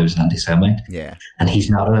they thought he was an anti-Semite. Yeah, and he's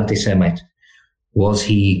not an anti-Semite. Was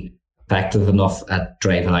he effective enough at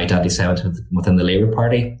driving out anti-Semitism within the Labour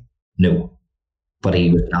Party? No, but he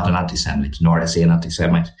was not an anti-Semite, nor is he an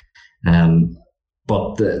anti-Semite.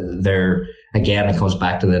 But there again, it comes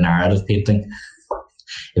back to the narrative painting.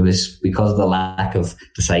 It was because of the lack of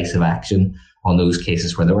decisive action on those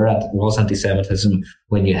cases where there was anti-Semitism,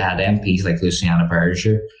 when you had MPs like Luciana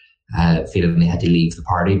Berger feeling they had to leave the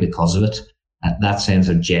party because of it. That sends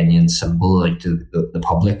a genuine symbol out to the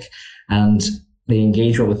public. And the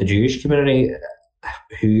engagement with the Jewish community,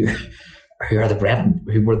 who were the bread and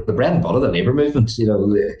butter of the Labour movement,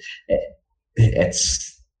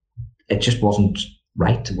 it just wasn't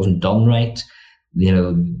right. It wasn't done right.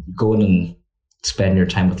 Going and spend your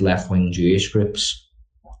time with left-wing Jewish groups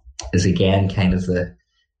is again kind of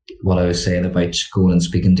what I was saying about going and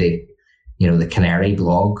speaking to, the Canary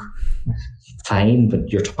blog. Fine, but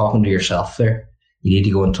you're talking to yourself there. You need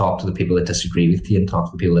to go and talk to the people that disagree with you and talk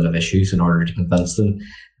to the people that have issues in order to convince them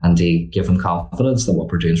and to give them confidence that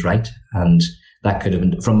what we're doing is right. And that could have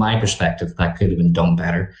been, from my perspective, that could have been done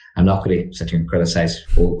better. I'm not going to sit here and criticise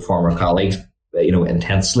former colleagues,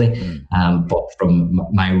 intensely, but from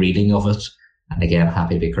my reading of it, and again,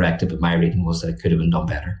 happy to be corrected, but my reading was that it could have been done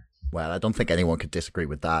better. Well, I don't think anyone could disagree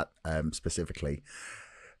with that specifically.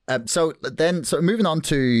 So moving on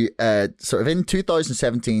to sort of in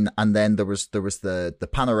 2017, and then there was the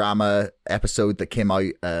Panorama episode that came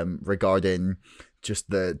out regarding just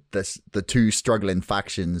the two struggling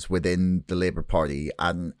factions within the Labour Party,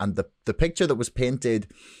 and the picture that was painted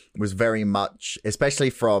was very much, especially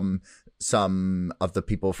from some of the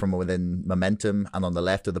people from within Momentum and on the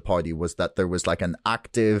left of the party, was that there was like an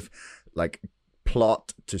active, like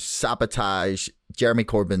plot to sabotage Jeremy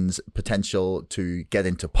Corbyn's potential to get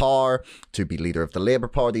into power, to be leader of the Labour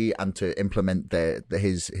Party, and to implement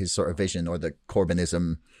his sort of vision, or the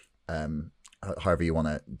Corbynism, however you want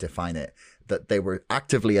to define it, that they were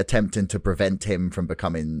actively attempting to prevent him from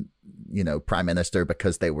becoming, Prime Minister,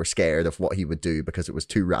 because they were scared of what he would do because it was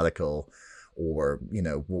too radical, or,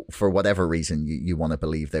 for whatever reason you want to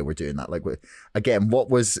believe they were doing that. Like, again, what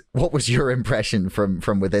was your impression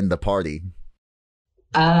from within the party?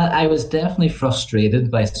 I was definitely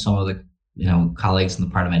frustrated by some of the, colleagues in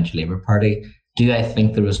the Parliamentary Labour Party. Do I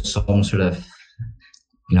think there was some sort of,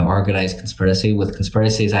 organised conspiracy? With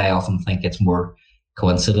conspiracies, I often think it's more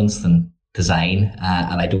coincidence than design,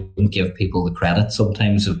 and I don't give people the credit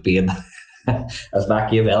sometimes of being as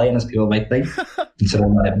Machiavellian as people might think,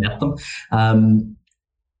 considering that I've met them.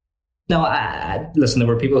 Listen, there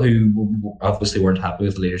were people who obviously weren't happy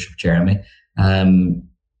with the leadership of Jeremy.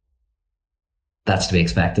 That's to be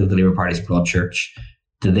expected. The Labour Party's a broad church.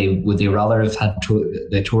 Would they rather have had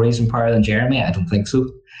the Tories in power than Jeremy? I don't think so.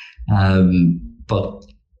 But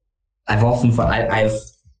I've often I've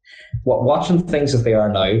watching things as they are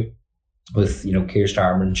now, with Keir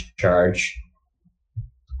Starmer in charge,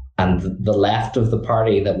 and the left of the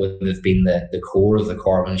party that would have been the core of the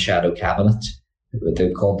Corbyn shadow cabinet,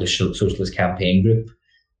 they called the Socialist Campaign Group,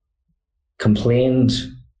 complained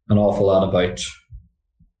an awful lot about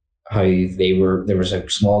how there was a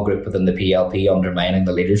small group within the PLP undermining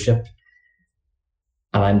the leadership.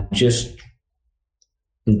 And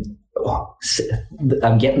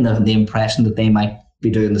I'm getting the impression that they might be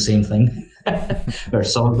doing the same thing. Or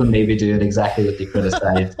some of them may be doing exactly what they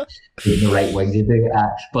criticised the right wing to do.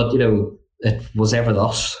 But, it was ever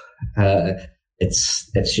thus.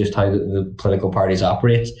 It's just how the political parties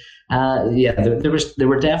operate. There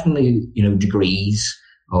were definitely, degrees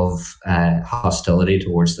of hostility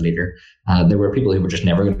towards the leader. There were people who were just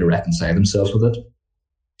never going to reconcile themselves with it.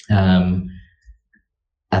 And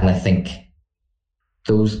I think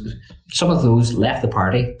some of those left the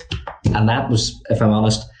party. And that was, if I'm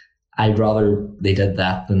honest, I'd rather they did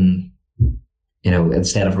that than,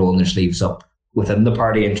 instead of rolling their sleeves up within the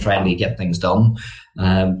party and trying to get things done.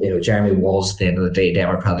 Jeremy was, at the end of the day,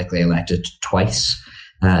 democratically elected twice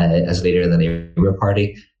as leader of the Labour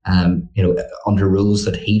Party. Under rules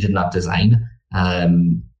that he did not design, to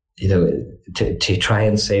try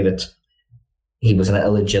and say that he was an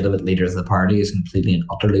illegitimate leader of the party is completely and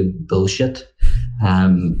utterly bullshit.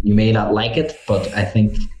 You may not like it, but I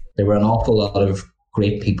think there were an awful lot of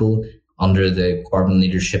great people under the Corbyn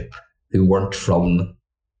leadership who weren't from,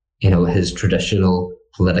 his traditional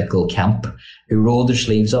political camp, who rolled their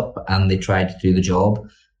sleeves up and they tried to do the job.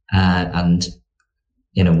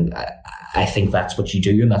 I think that's what you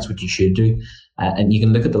do and that's what you should do. And you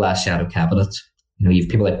can look at the last shadow cabinet. You have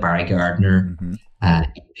people like Barry Gardner,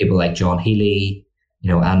 people like John Healey,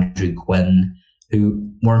 Andrew Quinn, who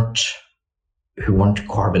weren't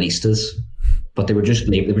Corbynistas, but they were just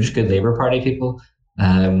good Labour Party people.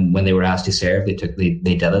 When they were asked to serve, they did it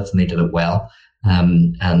and they did it well.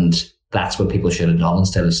 And that's what people should have done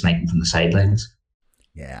instead of sniping from the sidelines.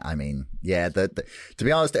 Yeah, I mean, to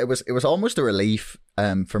be honest, it was almost a relief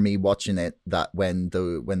for me watching it that when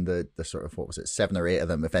the sort of, what was it, 7 or 8 of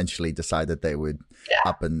them eventually decided they would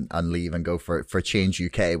up and leave and go for Change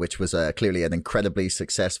UK, which was clearly an incredibly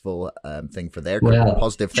successful thing for their career, a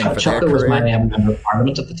positive thing for their career. Was my member of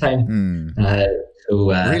Parliament at the time.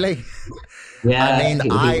 Really? Yeah. I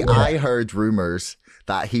mean, I heard rumours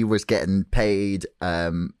that he was getting paid,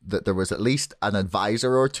 that there was at least an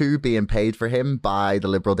advisor or two being paid for him by the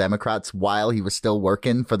Liberal Democrats while he was still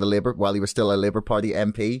working for while he was still a Labour Party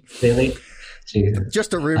MP. Really?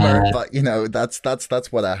 Just a rumour, but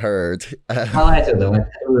that's what I heard. Well, I don't know. I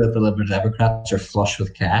know that the Liberal Democrats are flush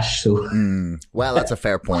with cash, so. Well, that's a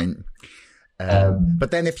fair point.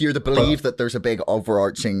 But then if you're to believe that there's a big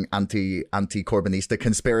overarching anti-Corbynista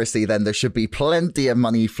conspiracy, then there should be plenty of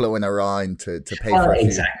money flowing around to pay for it.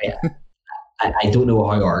 Exactly. I don't know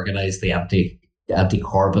how organised the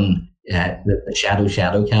anti-Corbyn, the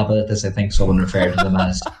shadow cabinet, as I think someone referred to them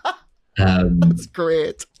as. That's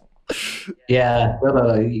great. Yeah.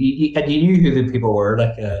 Well, you knew who the people were.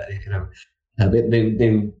 Like,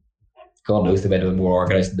 they God knows they might have been more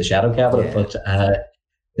organised than the shadow cabinet, but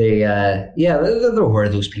there were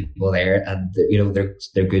those people there, and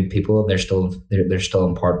they're good people. They're still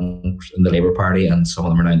important in the Labour Party, and some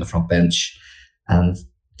of them are now in the front bench. And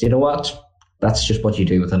do you know what? That's just what you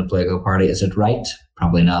do within a political party. Is it right?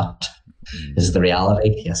 Probably not. Is it the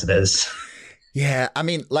reality? Yes, it is. Yeah, I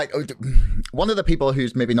mean, like, one of the people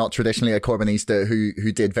who's maybe not traditionally a Corbynista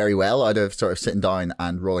who did very well out of sort of sitting down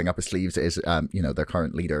and rolling up his sleeves is, their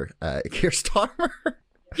current leader, Keir Starmer.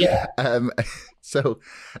 Yeah. So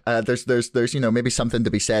there's maybe something to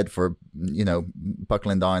be said for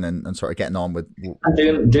buckling down and sort of getting on with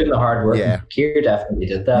and doing the hard work. Yeah. Keir definitely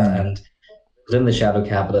did that, and within the shadow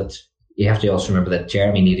cabinet, you have to also remember that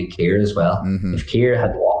Jeremy needed Keir as well. Mm-hmm. If Keir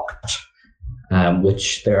had walked,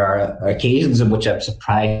 which there are occasions in which I'm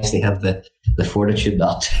surprised they have the fortitude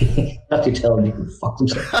not to tell him he can fuck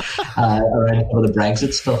himself around some of the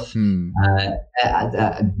Brexit stuff.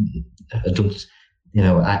 I don't.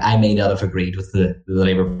 I may not have agreed with the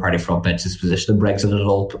Labour Party frontbench's position on Brexit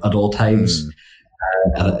at all times.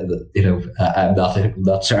 I'm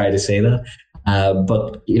not sorry to say that.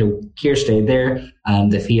 But Keir stayed there,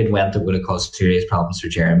 and if he had went, it would have caused serious problems for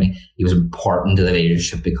Jeremy. He was important to the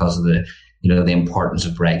leadership because of the importance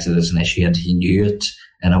of Brexit as an issue, and he knew it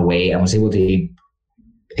in a way and was able to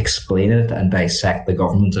explain it and dissect the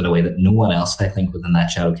government in a way that no one else, I think, within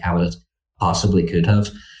that shadow cabinet possibly could have.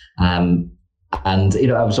 And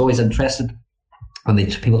I was always interested when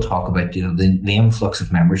people talk about the influx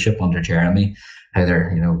of membership under Jeremy, how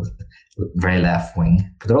they're very left wing,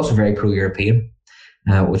 but they're also very pro-European,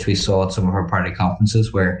 which we saw at some of our party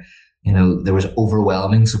conferences where there was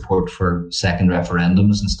overwhelming support for second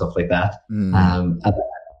referendums and stuff like that. And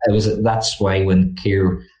that's why when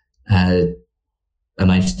Keir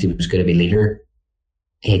announced he was going to be leader,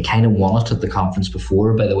 he had kind of won it at the conference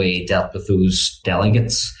before by the way he dealt with those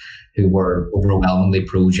delegates who were overwhelmingly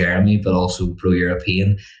pro-Jeremy, but also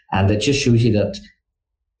pro-European. And it just shows you that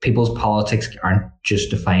people's politics aren't just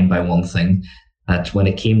defined by one thing. That when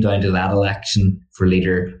it came down to that election for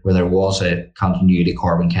leader, where there was a continuity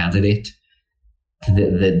Corbyn candidate,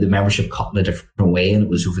 the membership cut in a different way, and it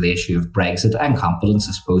was over the issue of Brexit and competence,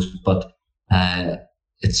 I suppose. But I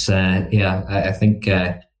think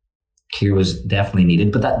Keir was definitely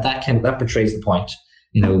needed. But that portrays the point.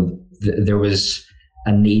 There was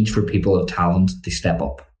a need for people of talent to step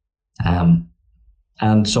up,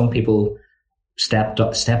 and some people stepped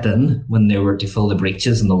in when they were to fill the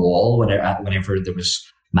breaches in the wall whenever there was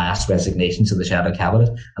mass resignations in the shadow cabinet,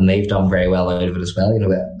 and they've done very well out of it as well.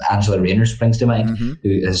 Angela Rayner springs to mind,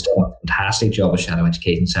 who has done a fantastic job as shadow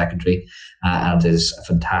education secretary and is a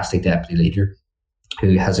fantastic deputy leader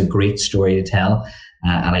who has a great story to tell,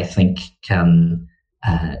 and I think can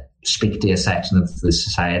speak to a section of the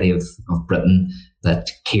society of Britain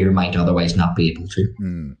that Keir might otherwise not be able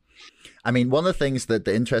to. I mean, one of the things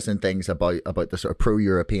the interesting things about the sort of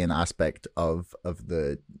pro-European aspect of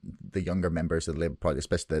the younger members of the Labour Party,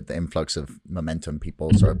 especially the influx of Momentum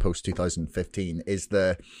people sort of post 2015, is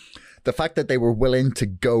the fact that they were willing to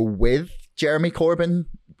go with Jeremy Corbyn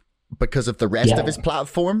because of the rest of his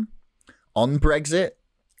platform on Brexit,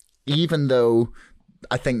 even though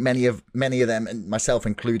I think many of them, and myself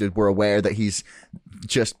included, were aware that he's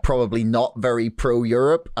just probably not very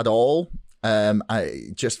pro-Europe at all. And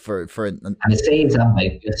it seems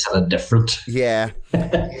it's a different. Yeah.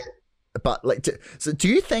 But so do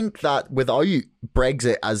you think that without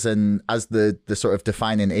Brexit as the sort of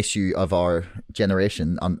defining issue of our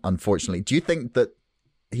generation, unfortunately, do you think that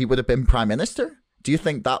he would have been Prime Minister? Do you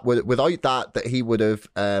think that without that he would have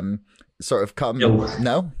sort of come?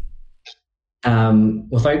 No.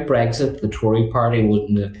 Without Brexit, the Tory party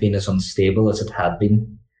wouldn't have been as unstable as it had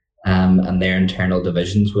been, and their internal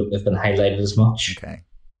divisions wouldn't have been highlighted as much. Okay.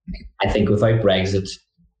 I think without Brexit,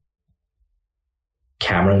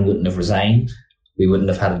 Cameron wouldn't have resigned. We wouldn't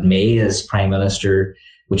have had May as Prime Minister,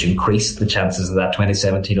 which increased the chances of that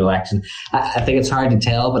 2017 election. I think it's hard to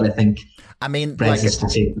tell, but I think Brexit's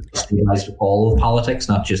to stabilise all of politics,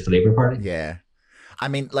 not just the Labour Party. Yeah. I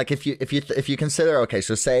mean, if you consider, okay,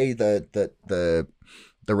 so say the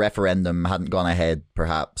referendum hadn't gone ahead,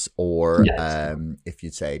 perhaps, or if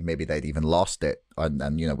you'd say maybe they'd even lost it,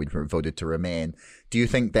 and we'd voted to remain. Do you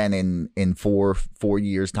think then in four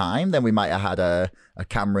years' time, then we might have had a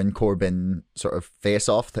Cameron Corbyn sort of face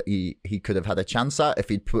off that he could have had a chance at if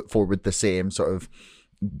he'd put forward the same sort of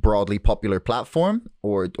broadly popular platform,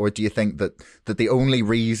 or do you think that the only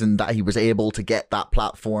reason that he was able to get that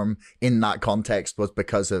platform in that context was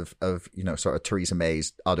because of sort of Theresa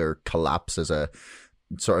May's utter collapse as a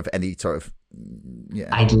sort of any sort of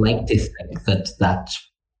I'd like to think that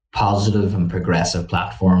positive and progressive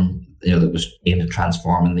platform that was aimed at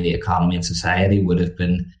transforming the economy and society would have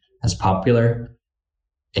been as popular.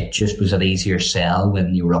 It just was an easier sell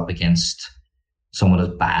when you were up against someone as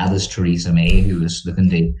bad as Theresa May, who was looking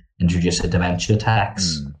to introduce a dementia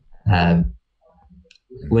tax,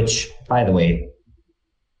 which, by the way,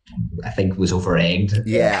 I think was over-egged.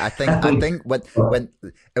 Yeah, I think when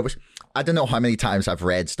it was, I don't know how many times I've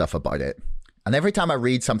read stuff about it. And every time I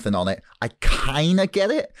read something on it, I kind of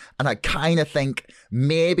get it. And I kind of think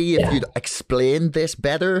maybe if you'd explained this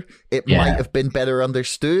better, it might have been better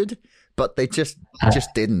understood. But they just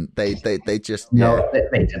didn't. They just... No,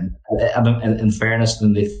 they didn't. And in fairness,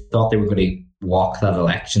 then they thought they were going to walk that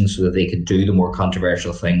election so that they could do the more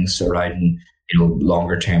controversial things around,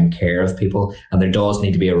 longer term care of people. And there does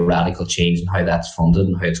need to be a radical change in how that's funded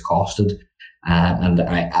and how it's costed. And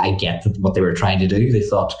I get what they were trying to do. They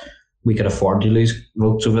thought, we could afford to lose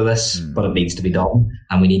votes over this, but it needs to be done.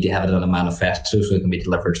 And we need to have it in a manifesto so it can be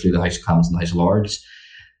delivered through the House of Commons and the House of Lords.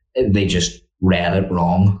 They just read it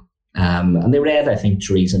wrong. And they read, I think,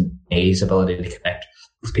 Theresa May's ability to connect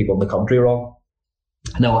with people in the country wrong.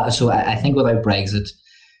 No, so I think without Brexit,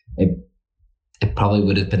 it probably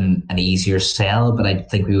would have been an easier sell, but I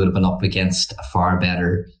think we would have been up against a far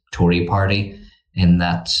better Tory party in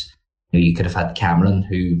that you could have had Cameron,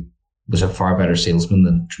 who was a far better salesman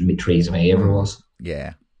than Theresa May ever was.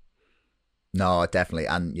 Yeah. No, definitely.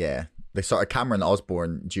 And yeah, the sort of Cameron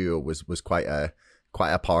Osborne duo was quite a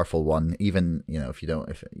powerful one. Even, if you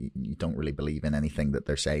don't really believe in anything that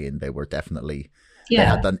they're saying, they were definitely they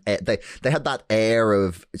had that air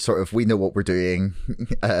of sort of, we know what we're doing.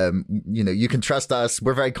 You can trust us.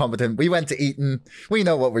 We're very competent. We went to Eton. We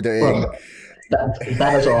know what we're doing. Well,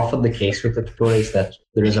 that is often the case with the Tories, that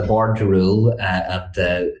there is a born to rule,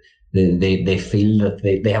 and they feel that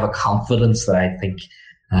they have a confidence that I think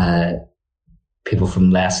people from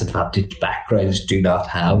less advantaged backgrounds do not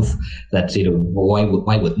have. That,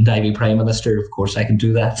 why wouldn't I be Prime Minister? Of course I can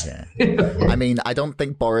do that. Yeah. I mean, I don't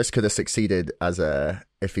think Boris could have succeeded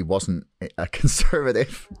if he wasn't a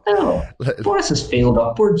Conservative. No, Boris has failed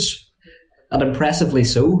upwards, and impressively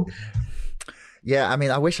so. Yeah, I mean,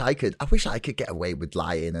 I wish I could get away with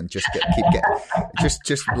lying and just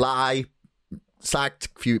just lie. Sacked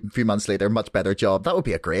few months later, much better job. That would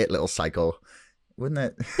be a great little cycle, wouldn't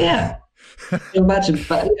it? Yeah. Imagine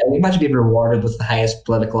being rewarded with the highest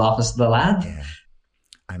political office in the land. Yeah.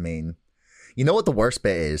 I mean, you know what the worst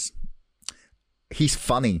bit is? He's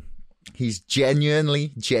funny. He's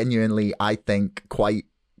genuinely, I think, quite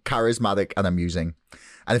charismatic and amusing.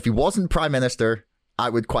 And if he wasn't Prime Minister, I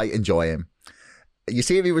would quite enjoy him. You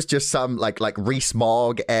see, if he was just some like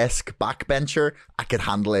Rees-Mogg-esque backbencher, I could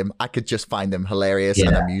handle him. I could just find him hilarious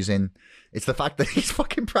and amusing. It's the fact that he's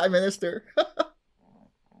fucking Prime Minister.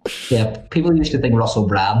 Yeah, people used to think Russell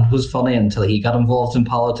Brand was funny until he got involved in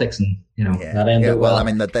politics, and that ended well. I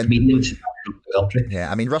mean,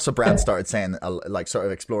 Russell Brand started saying, sort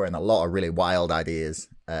of exploring a lot of really wild ideas.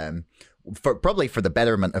 Probably for the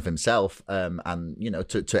betterment of himself, and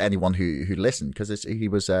to anyone who listened, because he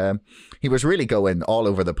was really going all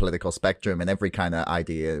over the political spectrum in every kind of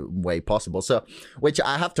idea way possible. So, which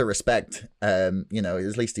I have to respect. At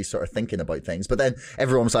least he's sort of thinking about things. But then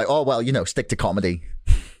everyone was like, "Oh well, stick to comedy."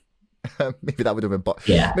 Maybe that would have been.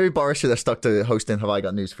 Maybe Boris should have stuck to hosting Have I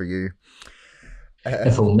Got News for You?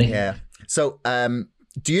 If only. Yeah. So,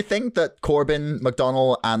 do you think that Corbyn,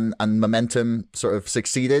 McDonnell, and Momentum sort of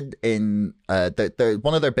succeeded in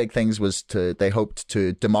one of their big things was they hoped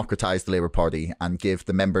to democratise the Labour Party and give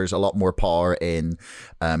the members a lot more power in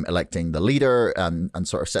electing the leader and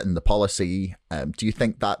sort of setting the policy. Do you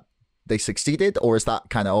think that they succeeded, or has that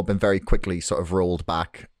kind of all been very quickly sort of rolled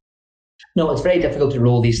back? No, it's very difficult to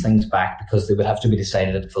roll these things back because they would have to be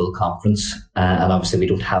decided at full conference. And obviously we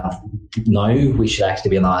don't have now. We should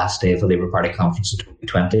actually be on the last day of the Labour Party conference in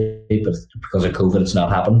 2020, but because of COVID, it's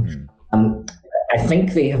not happened. I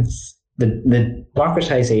think they have the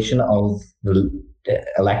democratisation of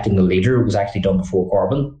electing the leader was actually done before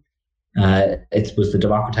Corbyn. It was the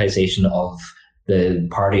democratisation of the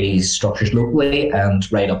party's structures locally and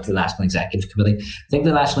right up to the National Executive Committee. I think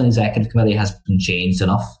the National Executive Committee has been changed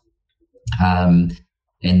enough.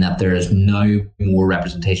 In that there is now more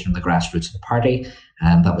representation of the grassroots of the party,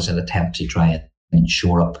 and that was an attempt to try and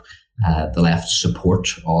shore up the left's support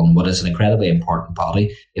on what is an incredibly important body.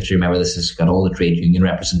 You have to remember this has got all the trade union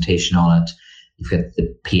representation on it. You've got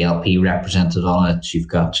the PLP represented on it. You've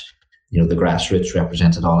got the grassroots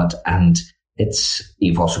represented on it, and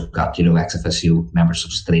you've also got ex officio members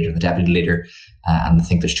such as the leader and the deputy leader, and I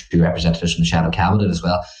think there's 2 representatives from the shadow cabinet as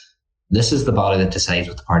well. This is the body that decides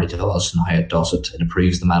what the party does and how it does it. It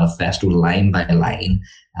approves the manifesto line by line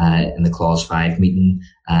in the Clause 5 meeting.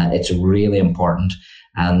 It's really important.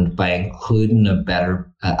 And by including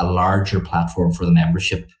a larger platform for the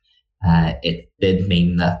membership, it did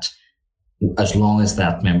mean that as long as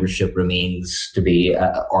that membership remains to be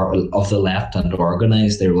of the left and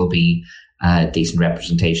organised, there will be decent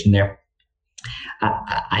representation there.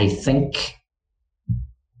 I think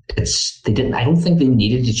they didn't. I don't think they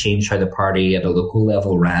needed to change how the party at a local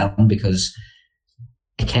level ran, because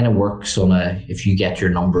it kind of works on if you get your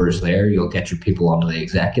numbers there, you'll get your people onto the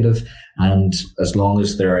executive, and as long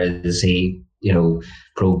as there is a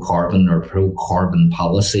pro-carbon or pro-carbon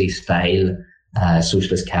policy style,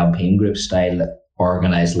 socialist campaign group style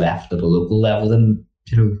organised left at a local level, then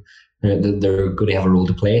they're going to have a role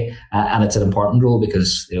to play, and it's an important role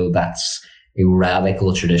because that's a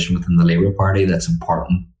radical tradition within the Labour Party that's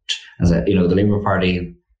important. As the Labour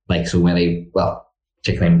Party, like so many,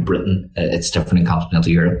 particularly in Britain, it's different in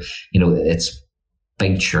continental Europe. It's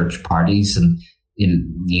big church parties, and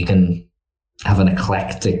you can have an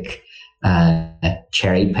eclectic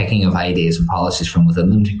cherry picking of ideas and policies from within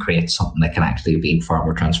them to create something that can actually be far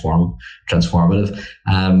more transformative.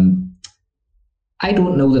 I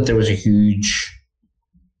don't know that there was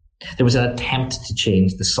an attempt to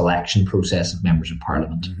change the selection process of members of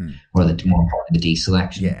parliament, or more importantly, the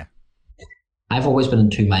deselection. Yeah. I've always been in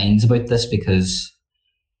two minds about this, because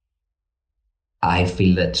I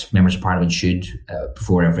feel that members of parliament should,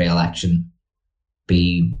 before every election,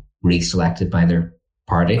 be reselected by their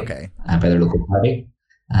party, by their local party.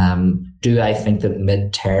 Do I think that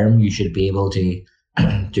mid-term you should be able to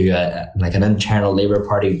do an internal Labour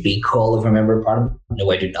Party recall of a member of parliament? No,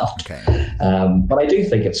 I do not. But I do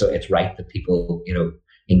think it's right that people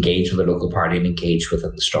engage with their local party and engage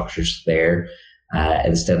within the structures there,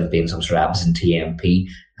 instead of being some sort of absentee MP.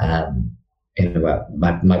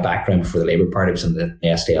 My background before the Labour Party was in the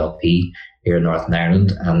SDLP here in Northern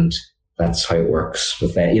Ireland, and that's how it works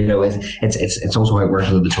with that. It's also how it works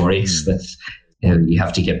with the Tories, that you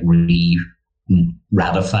have to get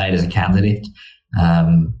ratified as a candidate.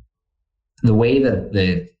 The way that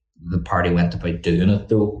the party went about doing it,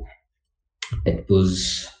 though, I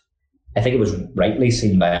think it was rightly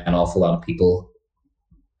seen by an awful lot of people,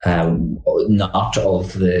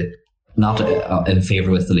 not in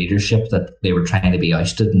favour with the leadership, that they were trying to be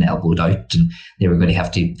ousted and elbowed out, and they were going to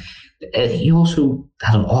have to. You also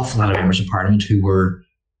had an awful lot of members of parliament who were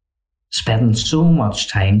spending so much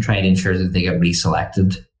time trying to ensure that they get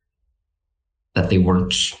reselected, that they were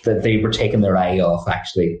taking their eye off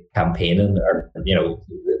actually campaigning, or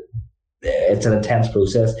it's an intense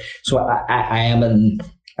process. So I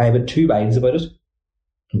have two minds about it,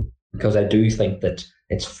 because I do think that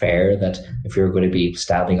it's fair that if you're going to be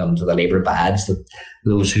standing under the Labour badge, that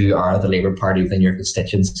those who are the Labour Party within your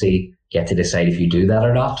constituency get to decide if you do that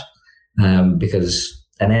or not. Because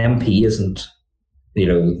an MP isn't, it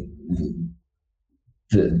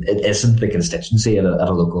isn't the constituency at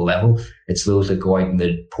a local level. It's those that go out in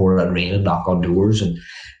the pouring rain and knock on doors, and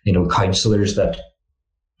councillors that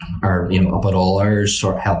are up at all hours,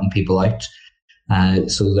 sort of helping people out.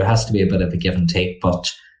 So there has to be a bit of a give and take,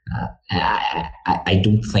 but I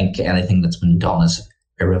don't think anything that's been done is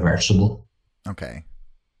irreversible. Okay.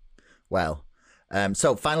 Well,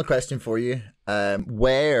 so final question for you.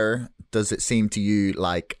 Where does it seem to you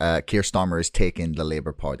like Keir Starmer is taking the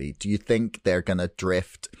Labour Party? Do you think they're going to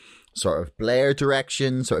drift sort of Blair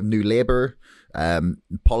direction, sort of New Labour,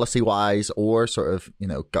 policy-wise, or sort of,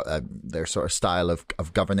 their sort of style of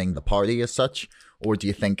governing the party as such? Or do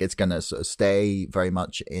you think it's going to sort of stay very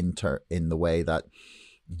much in the way that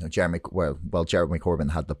Jeremy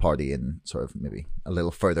Corbyn had the party in sort of maybe a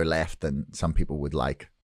little further left than some people would like?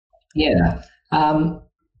 Yeah.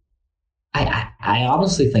 I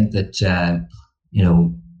honestly think that,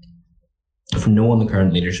 from knowing the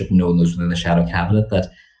current leadership, knowing those within the shadow cabinet, that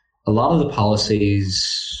a lot of the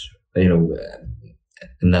policies, in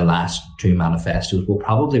the last two manifestos will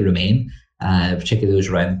probably remain, particularly those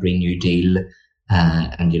around the Green New Deal,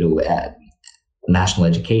 and, National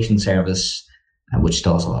Education Service, which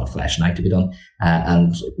still has a lot of fleshing out to be done,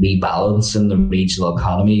 and rebalancing the regional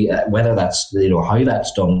economy. Whether that's, how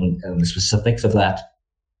that's done and the specifics of that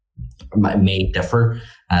may differ.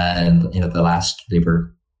 The last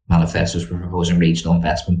Labour manifestos were proposing regional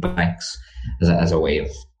investment banks as a way of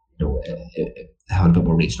having a bit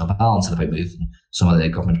more regional balance, and about moving some of the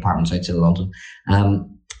government departments outside of London.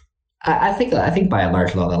 I think by and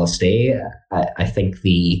large a lot of that'll stay. I think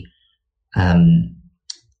the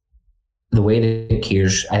way that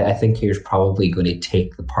Keir's probably going to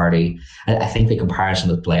take the party. I think the comparison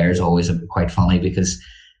with Blair is always quite funny, because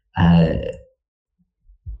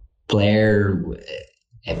Blair,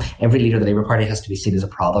 every leader of the Labour Party has to be seen as a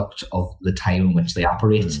product of the time in which they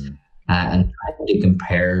operate. And trying to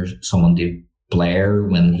compare someone to Blair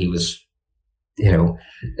when he was,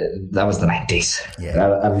 that was the 90s.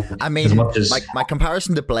 Yeah. I mean, as much as my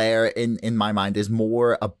comparison to Blair in my mind is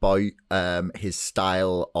more about his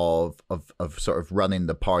style of sort of running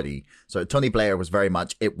the party. So Tony Blair was very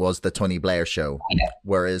much, it was the Tony Blair show. Yeah.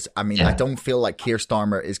 Whereas, I mean, I don't feel like Keir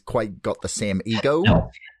Starmer is quite got the same ego. No.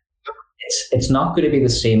 It's not going to be the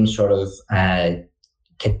same sort of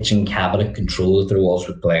kitchen cabinet control that there was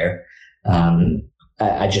with Blair.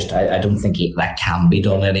 I don't think that can be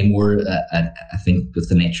done anymore. I think with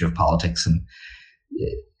the nature of politics and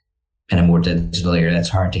in a more digital era, it's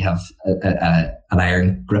hard to have an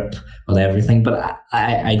iron grip on everything. But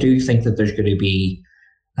I do think that there's going to be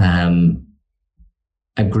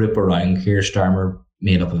a group around Keir Starmer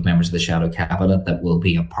made up of members of the shadow cabinet that will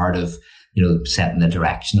be a part of, setting the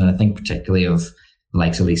direction. And I think particularly of the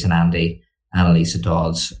likes of Lisa Nandy, Annalisa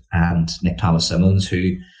Dodds and Nick Thomas-Symonds,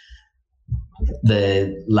 who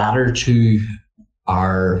the latter two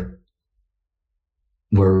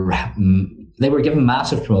they were given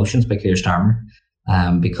massive promotions by Keir Starmer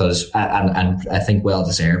because, and I think well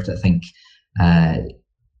deserved. I think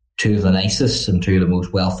two of the nicest and two of the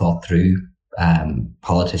most well thought through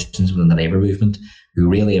politicians within the Labour movement who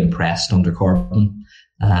really impressed under Corbyn.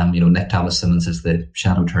 Nick Thomas-Symonds is the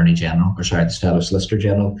Shadow Attorney General, the Shadow Solicitor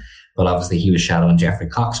General, but obviously he was shadowing Geoffrey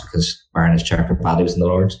Cox because Baroness Charter Paddy was in the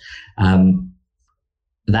Lords.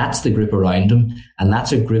 That's the group around him, and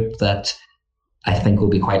that's a group that I think will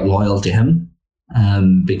be quite loyal to him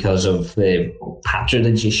because of the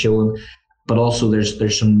patronage he's shown, but also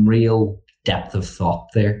there's some real depth of thought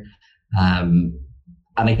there. And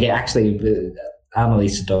again, actually,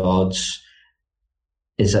 Annalisa Dodds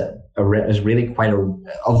is really quite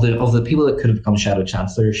of the people that could have become Shadow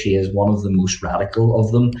Chancellor. She is one of the most radical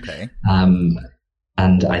of them. Okay.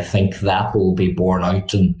 And I think that will be borne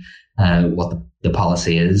out in what the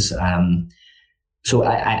policy is. So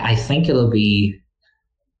I think it'll be,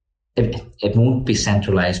 it won't be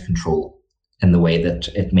centralised control in the way that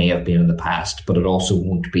it may have been in the past, but it also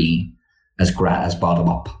won't be as bottom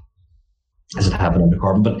up as it happened under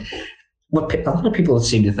Corbyn. But what a lot of people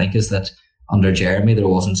seem to think is that under Jeremy there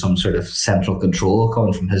wasn't some sort of central control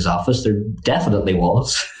coming from his office. There definitely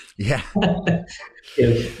was. Yeah.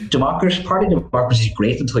 Democracy is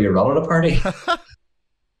great until you're running a party.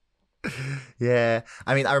 Yeah.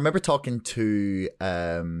 I mean, I remember talking to,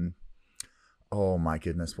 oh my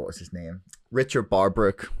goodness, what was his name? Richard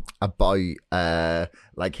Barbrook about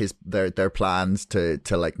their plans to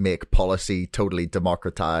like make policy totally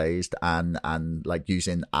democratized and like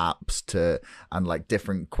using apps and like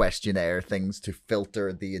different questionnaire things to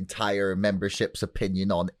filter the entire membership's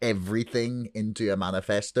opinion on everything into a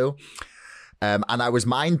manifesto. And I was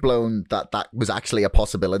mind blown that was actually a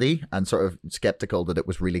possibility, and sort of skeptical that it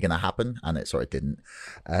was really going to happen, and it sort of didn't.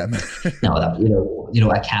 No,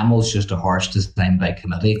 a camel's just a horse designed by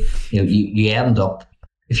committee. You end up,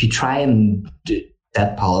 if you try and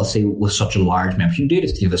set policy with such a large membership, you can do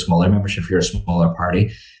it if you have a smaller membership, if you're a smaller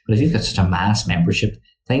party. But if you've got such a mass membership,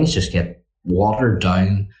 things just get watered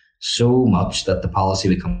down so much that the policy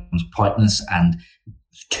becomes pointless and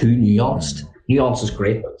too nuanced. Nuance is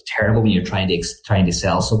great, but it's terrible when you're trying to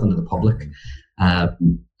sell something to the public.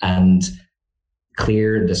 And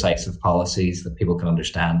clear and decisive policies that people can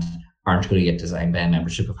understand aren't going to get designed by a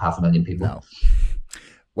membership of 500,000 people. No.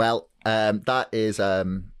 Well, that is a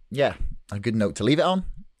good note to leave it on.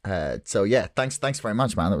 So yeah, thanks very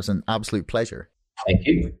much, man. It was an absolute pleasure. Thank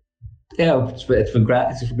you. Yeah, it's been great.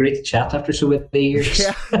 It's been great to chat after so many years.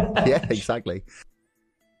 Yeah, exactly.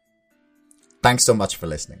 Thanks so much for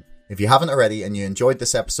listening. If you haven't already and you enjoyed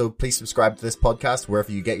this episode, please subscribe to this podcast wherever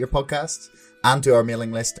you get your podcasts and to our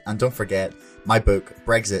mailing list. And don't forget, my book,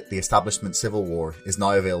 Brexit, The Establishment Civil War, is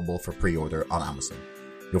now available for pre-order on Amazon.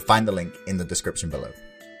 You'll find the link in the description below.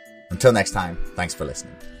 Until next time, thanks for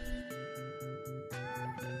listening.